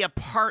be a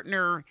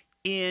partner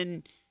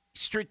in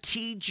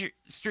strategic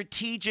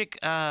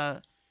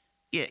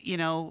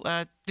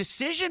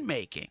decision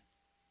making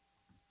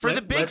for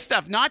the big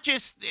stuff, not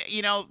just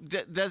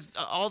does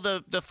all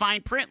the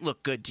fine print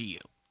look good to you?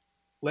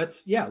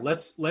 Let's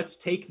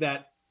take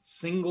that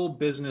single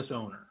business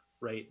owner,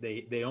 right?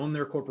 They own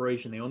their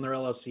corporation, they own their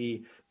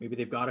LLC, maybe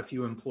they've got a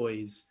few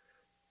employees.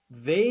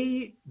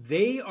 They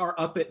are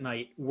up at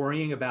night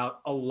worrying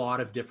about a lot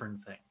of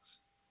different things.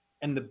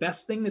 And the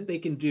best thing that they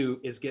can do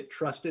is get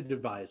trusted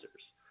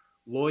advisors,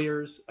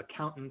 lawyers,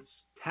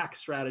 accountants, tax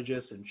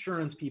strategists,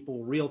 insurance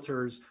people,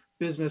 realtors,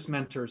 business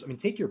mentors. I mean,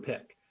 take your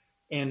pick.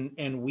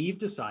 And we've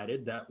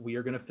decided that we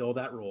are going to fill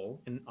that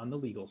role on the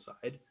legal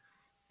side.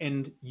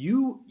 And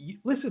you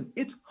listen,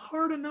 it's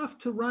hard enough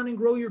to run and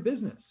grow your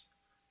business.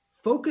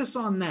 Focus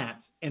on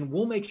that, and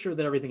we'll make sure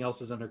that everything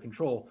else is under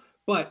control.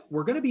 But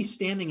we're going to be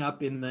standing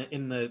up in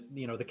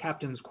the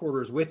captain's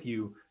quarters with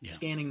you,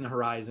 scanning the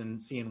horizon,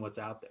 seeing what's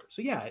out there.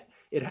 So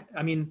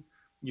I mean,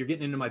 you're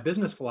getting into my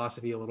business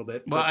philosophy a little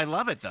bit. Well, I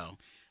love it though.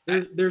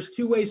 There's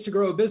two ways to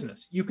grow a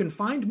business. You can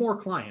find more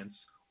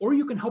clients, or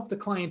you can help the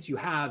clients you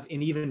have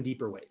in even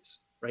deeper ways,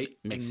 right?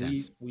 Makes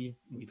sense. We've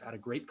had a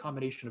great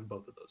combination of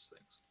both of those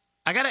things.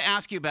 I got to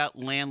ask you about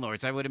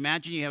landlords. I would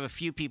imagine you have a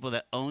few people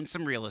that own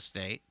some real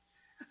estate,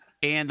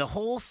 and the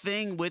whole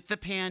thing with the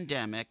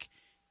pandemic.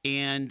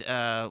 And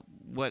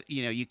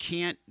you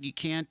can't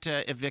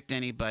evict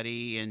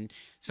anybody, and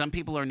some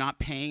people are not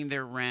paying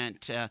their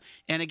rent.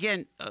 And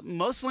again,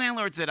 most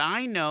landlords that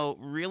I know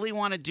really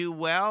want to do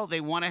well.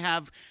 They want to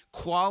have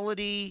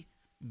quality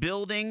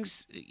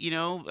buildings,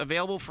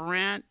 available for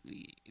rent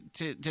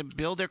to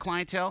build their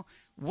clientele.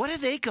 What are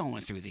they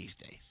going through these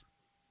days?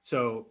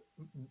 So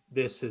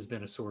this has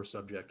been a sore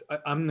subject.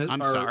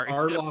 Sorry.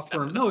 Our law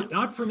firm. No,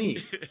 not for me.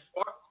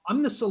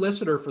 I'm the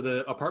solicitor for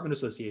the Apartment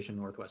Association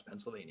Northwest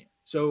Pennsylvania.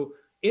 So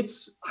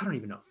it's, I don't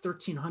even know,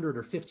 1,300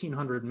 or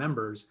 1,500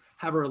 members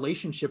have a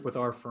relationship with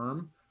our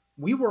firm.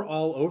 We were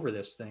all over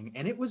this thing,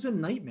 and it was a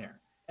nightmare.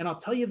 And I'll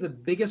tell you the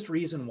biggest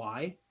reason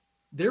why.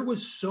 There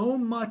was so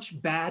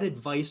much bad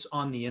advice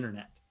on the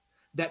internet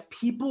that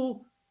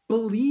people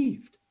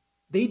believed.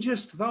 They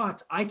just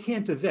thought, I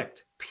can't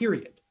evict,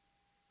 period.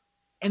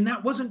 And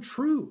that wasn't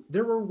true.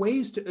 There were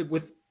ways to,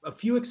 with a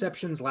few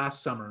exceptions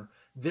last summer,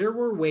 there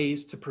were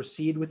ways to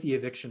proceed with the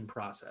eviction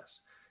process.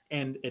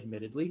 And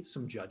admittedly,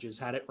 some judges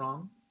had it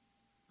wrong.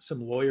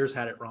 Some lawyers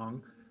had it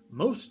wrong.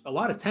 A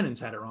lot of tenants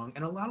had it wrong,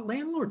 and a lot of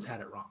landlords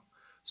had it wrong.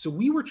 So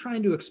we were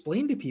trying to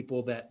explain to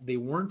people that they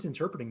weren't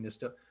interpreting this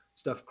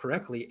stuff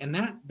correctly.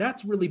 And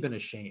that's really been a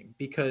shame,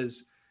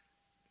 because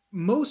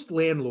most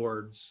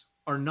landlords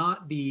are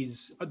not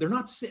they're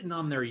not sitting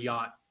on their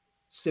yacht,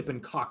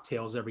 sipping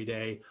cocktails every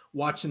day,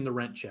 watching the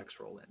rent checks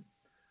roll in.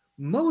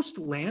 Most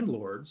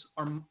landlords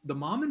are the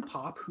mom and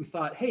pop who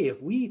thought, hey,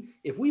 if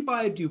we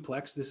buy a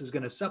duplex, this is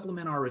going to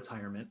supplement our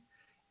retirement.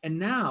 And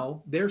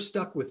now they're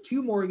stuck with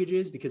two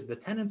mortgages because the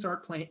tenants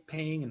aren't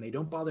paying, and they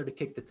don't bother to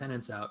kick the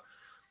tenants out.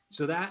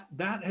 So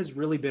that has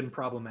really been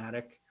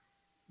problematic.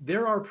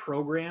 There are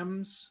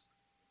programs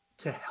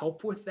to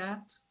help with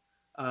that.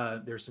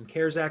 There's some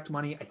CARES Act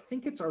money. I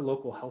think it's our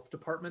local health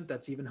department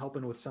that's even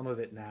helping with some of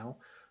it now.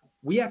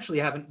 We actually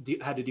haven't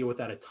had to deal with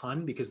that a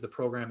ton because the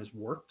program has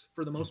worked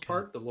for the most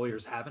part. The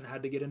lawyers haven't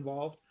had to get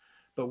involved,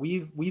 but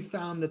we've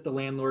found that the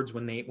landlords,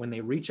 when they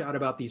reach out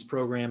about these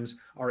programs,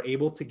 are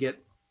able to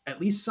get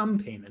at least some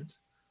payment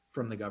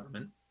from the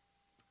government.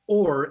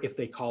 Or if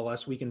they call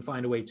us, we can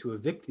find a way to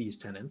evict these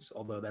tenants.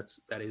 Although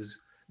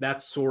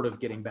that's sort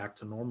of getting back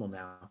to normal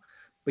now.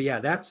 But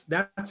yeah, that's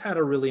had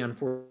a really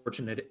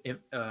unfortunate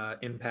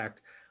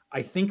impact.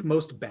 I think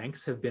most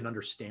banks have been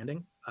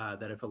understanding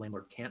that if a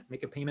landlord can't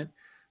make a payment.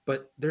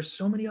 But there's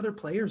so many other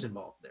players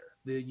involved there,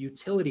 the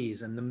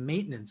utilities and the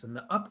maintenance and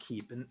the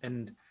upkeep.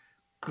 And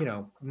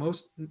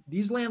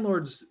these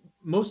landlords,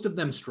 most of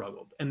them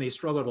struggled, and they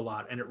struggled a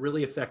lot, and it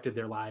really affected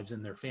their lives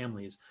and their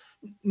families.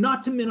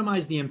 Not to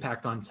minimize the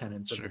impact on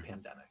tenants of the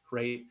pandemic,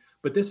 right?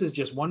 But this is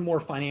just one more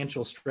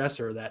financial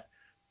stressor that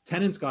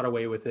tenants got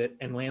away with it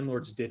and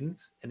landlords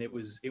didn't. And it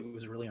was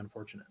really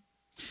unfortunate.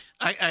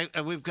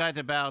 We've got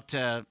about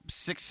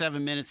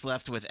 6-7 minutes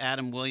left with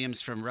Adam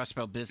Williams from Rust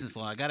Belt Business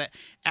Law. I got to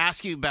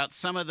ask you about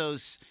some of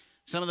those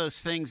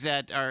things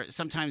that are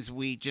sometimes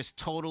we just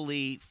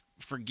totally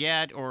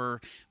forget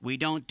or we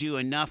don't do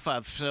enough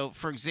of. So,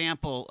 for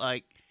example,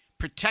 like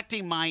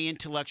protecting my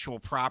intellectual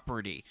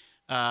property.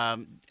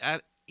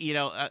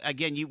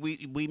 again,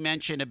 we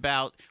mentioned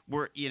about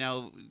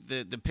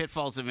the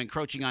pitfalls of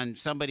encroaching on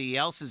somebody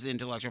else's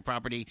intellectual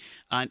property,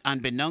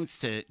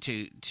 unbeknownst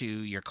to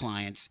your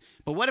clients.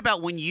 But what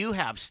about when you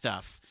have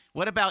stuff?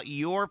 What about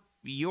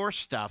your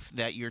stuff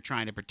that you're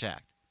trying to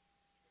protect?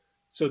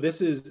 So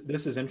this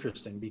is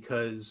interesting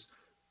because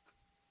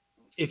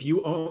if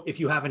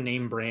you have a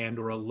name brand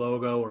or a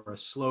logo or a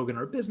slogan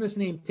or a business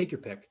name, take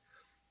your pick,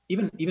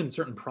 even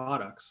certain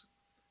products,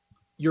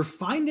 you're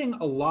finding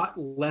a lot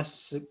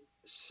less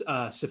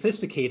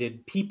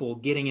sophisticated people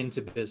getting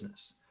into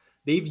business.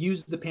 They've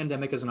used the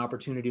pandemic as an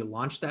opportunity to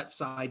launch that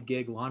side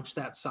gig, launch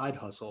that side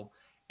hustle,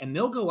 and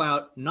they'll go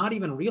out not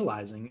even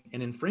realizing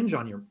and infringe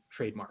on your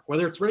trademark,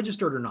 whether it's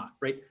registered or not,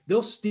 right?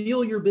 They'll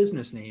steal your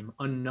business name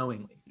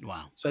unknowingly.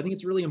 Wow. So I think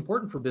it's really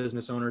important for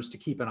business owners to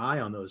keep an eye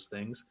on those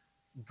things.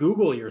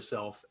 Google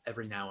yourself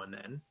every now and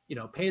then,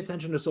 pay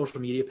attention to social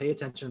media, pay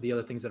attention to the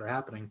other things that are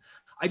happening.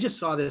 I just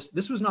saw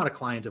this was not a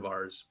client of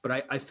ours,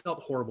 but I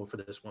felt horrible for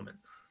this woman.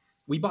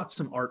 We bought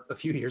some art a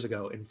few years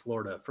ago in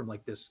Florida from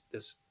like this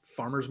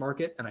farmer's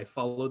market, and I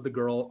followed the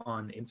girl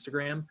on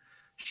Instagram.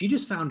 She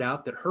just found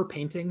out that her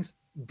paintings,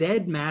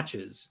 dead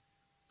matches,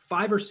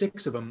 5 or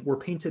 6 of them were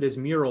painted as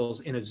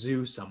murals in a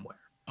zoo somewhere.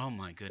 Oh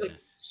my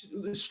goodness.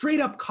 Like, straight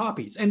up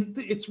copies. And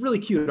it's really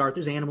cute art.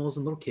 There's animals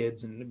and little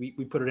kids, and we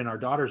put it in our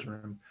daughter's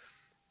room.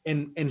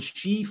 And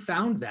she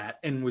found that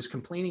and was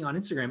complaining on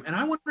Instagram. And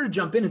I wanted her to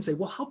jump in and say,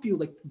 we'll help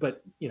you.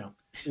 But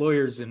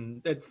lawyers,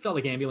 and it felt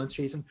like ambulance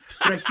chasing,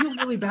 but I feel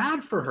really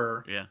bad for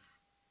her. Yeah.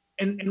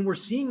 And we're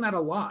seeing that a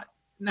lot.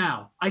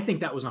 Now, I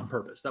think that was on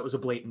purpose. That was a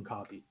blatant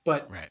copy.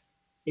 But right.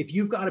 If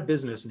you've got a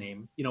business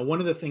name, one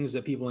of the things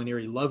that people in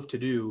Erie love to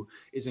do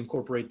is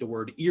incorporate the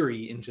word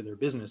Erie into their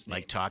business name.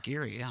 Like Talk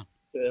Erie, yeah.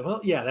 So,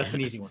 well, yeah, that's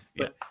an easy one.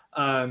 Yeah.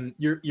 But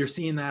you're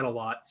seeing that a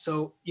lot.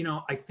 So,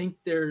 I think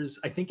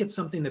it's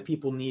something that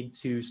people need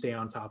to stay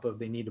on top of.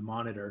 They need to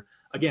monitor.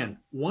 Again,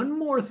 one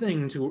more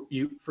thing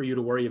for you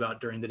to worry about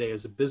during the day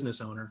as a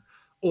business owner,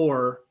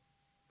 or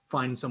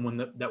find someone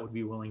that would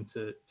be willing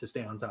to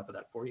stay on top of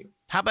that for you.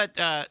 How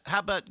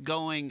about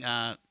going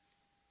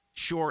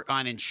short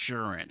on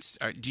insurance?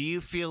 Do you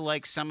feel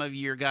like some of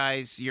your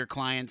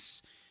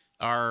clients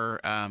are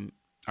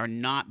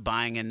not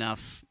buying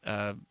enough,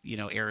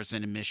 errors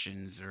and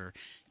emissions, or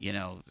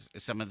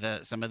some of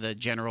the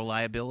general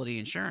liability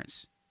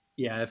insurance?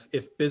 Yeah,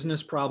 if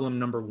business problem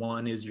number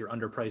 1 is you're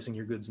underpricing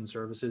your goods and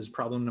services,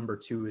 problem number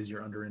 2 is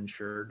you're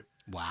underinsured.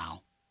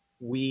 Wow.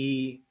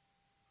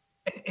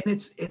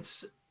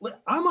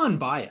 I'm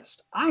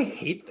unbiased. I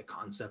hate the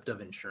concept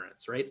of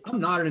insurance, right? I'm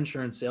not an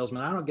insurance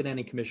salesman. I don't get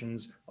any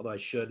commissions, although I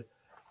should.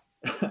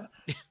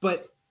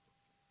 But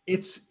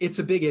it's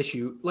a big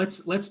issue.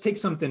 Let's take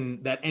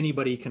something that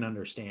anybody can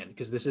understand,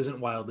 because this isn't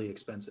wildly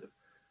expensive.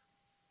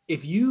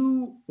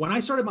 When I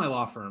started my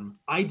law firm,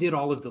 I did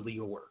all of the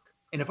legal work.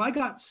 And if I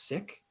got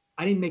sick,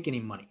 I didn't make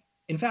any money.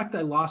 In fact,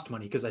 I lost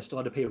money because I still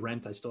had to pay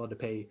rent. I still had to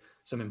pay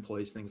some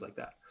employees, things like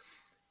that.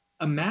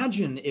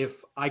 Imagine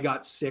if I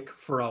got sick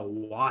for a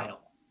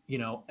while,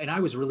 and I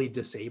was really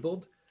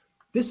disabled.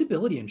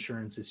 Disability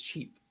insurance is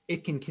cheap.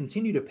 It can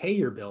continue to pay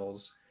your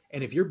bills.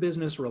 And if your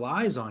business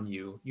relies on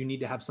you, you need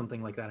to have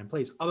something like that in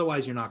place.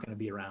 Otherwise, you're not going to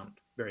be around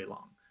very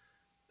long.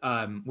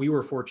 We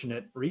were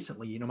fortunate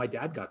recently, my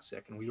dad got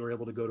sick and we were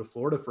able to go to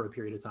Florida for a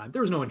period of time.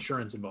 There was no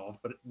insurance involved,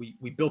 but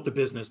we built a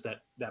business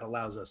that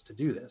allows us to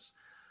do this.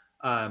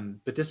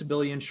 But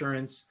disability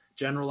insurance,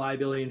 general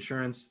liability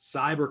insurance,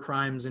 cyber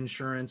crimes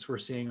insurance, we're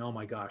seeing, oh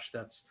my gosh,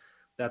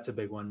 that's a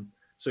big one.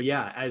 So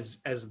yeah,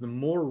 as the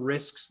more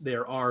risks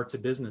there are to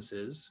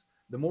businesses,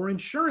 the more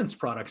insurance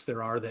products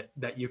there are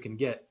that you can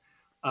get.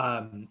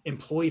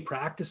 Employee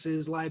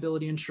practices,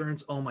 liability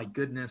insurance. Oh my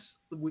goodness.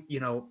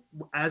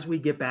 As we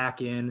get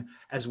back in,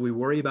 as we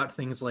worry about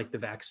things like the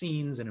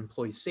vaccines and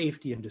employee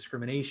safety and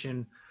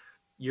discrimination,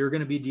 you're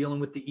going to be dealing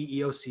with the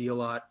EEOC a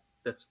lot.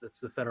 That's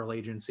the federal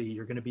agency.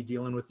 You're going to be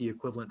dealing with the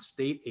equivalent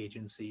state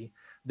agency.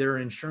 There are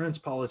insurance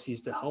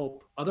policies to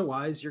help.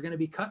 Otherwise, you're going to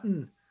be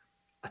cutting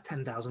a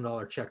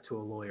 $10,000 check to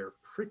a lawyer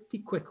pretty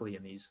quickly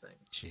in these things.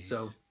 Jeez.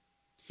 So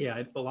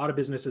yeah, a lot of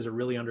businesses are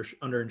really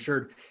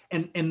underinsured,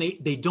 and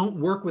they don't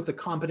work with a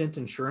competent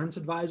insurance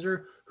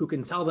advisor who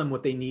can tell them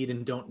what they need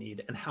and don't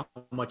need and how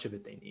much of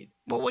it they need.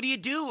 Well, what do you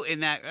do in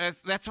that?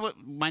 That's what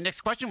my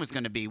next question was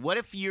going to be. What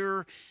if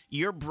your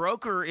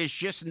broker is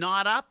just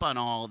not up on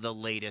all the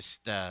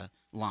latest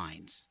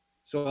lines?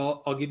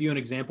 So I'll give you an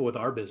example with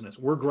our business.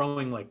 We're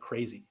growing like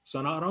crazy.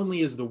 So not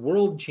only is the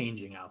world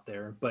changing out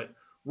there, but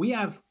we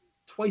have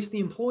twice the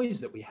employees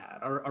that we had.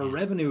 Our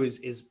revenue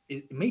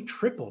it may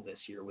triple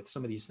this year with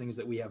some of these things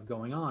that we have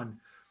going on.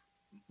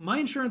 My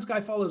insurance guy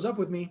follows up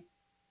with me,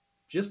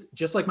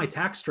 just like my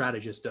tax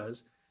strategist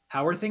does.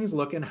 How are things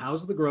looking?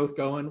 How's the growth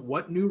going?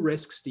 What new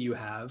risks do you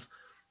have?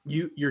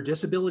 Your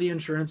disability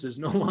insurance is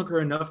no longer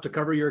enough to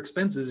cover your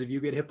expenses if you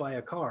get hit by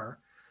a car.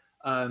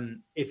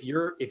 If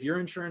your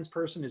insurance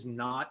person is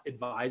not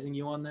advising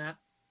you on that,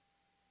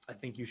 I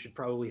think you should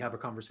probably have a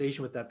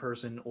conversation with that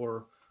person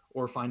or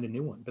find a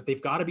new one. But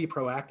they've got to be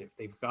proactive.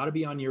 They've got to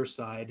be on your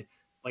side.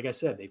 like I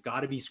said, they've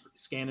got to be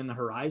scanning the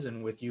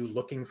horizon with you,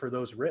 looking for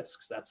those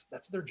risks.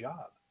 That's their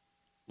job.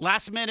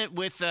 Last minute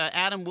with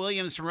Adam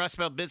Williams from Rust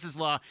Belt Business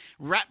Law.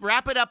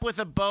 Wrap it up with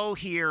a bow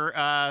here.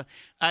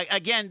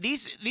 Again,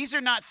 these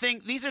are not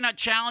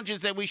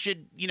challenges that we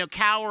should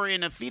cower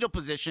in a fetal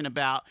position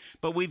about,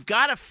 but we've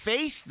got to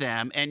face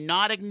them and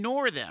not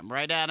ignore them,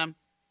 right, Adam?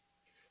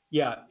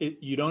 Yeah,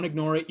 you don't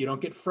ignore it. You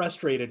don't get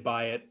frustrated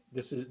by it.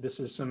 This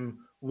is some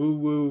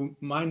woo-woo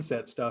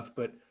mindset stuff,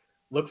 but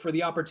look for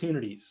the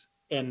opportunities.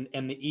 And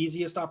the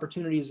easiest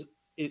opportunities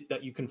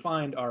that you can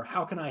find are,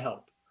 how can I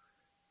help?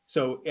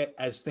 So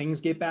as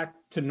things get back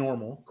to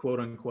normal, quote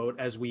unquote,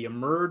 as we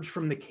emerge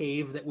from the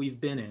cave that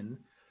we've been in,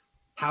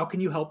 how can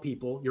you help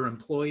people, your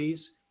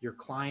employees, your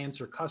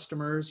clients or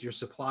customers, your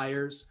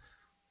suppliers?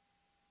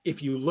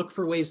 If you look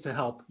for ways to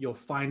help, you'll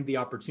find the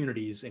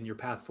opportunities, and your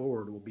path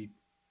forward will be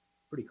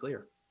pretty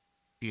clear.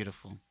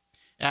 Beautiful.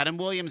 Adam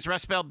Williams,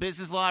 Rust Belt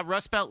Business Law,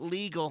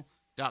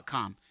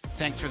 rustbeltlegal.com.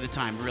 Thanks for the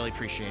time. Really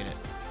appreciate it.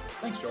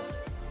 Thanks, Joel.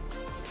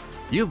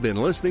 You've been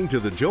listening to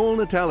The Joel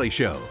Natale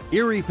Show,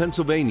 Erie,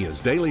 Pennsylvania's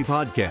daily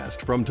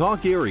podcast from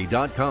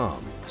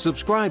TalkErie.com.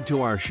 Subscribe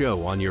to our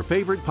show on your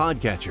favorite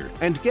podcatcher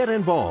and get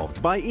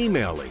involved by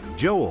emailing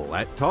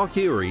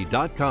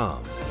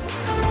joel@TalkErie.com.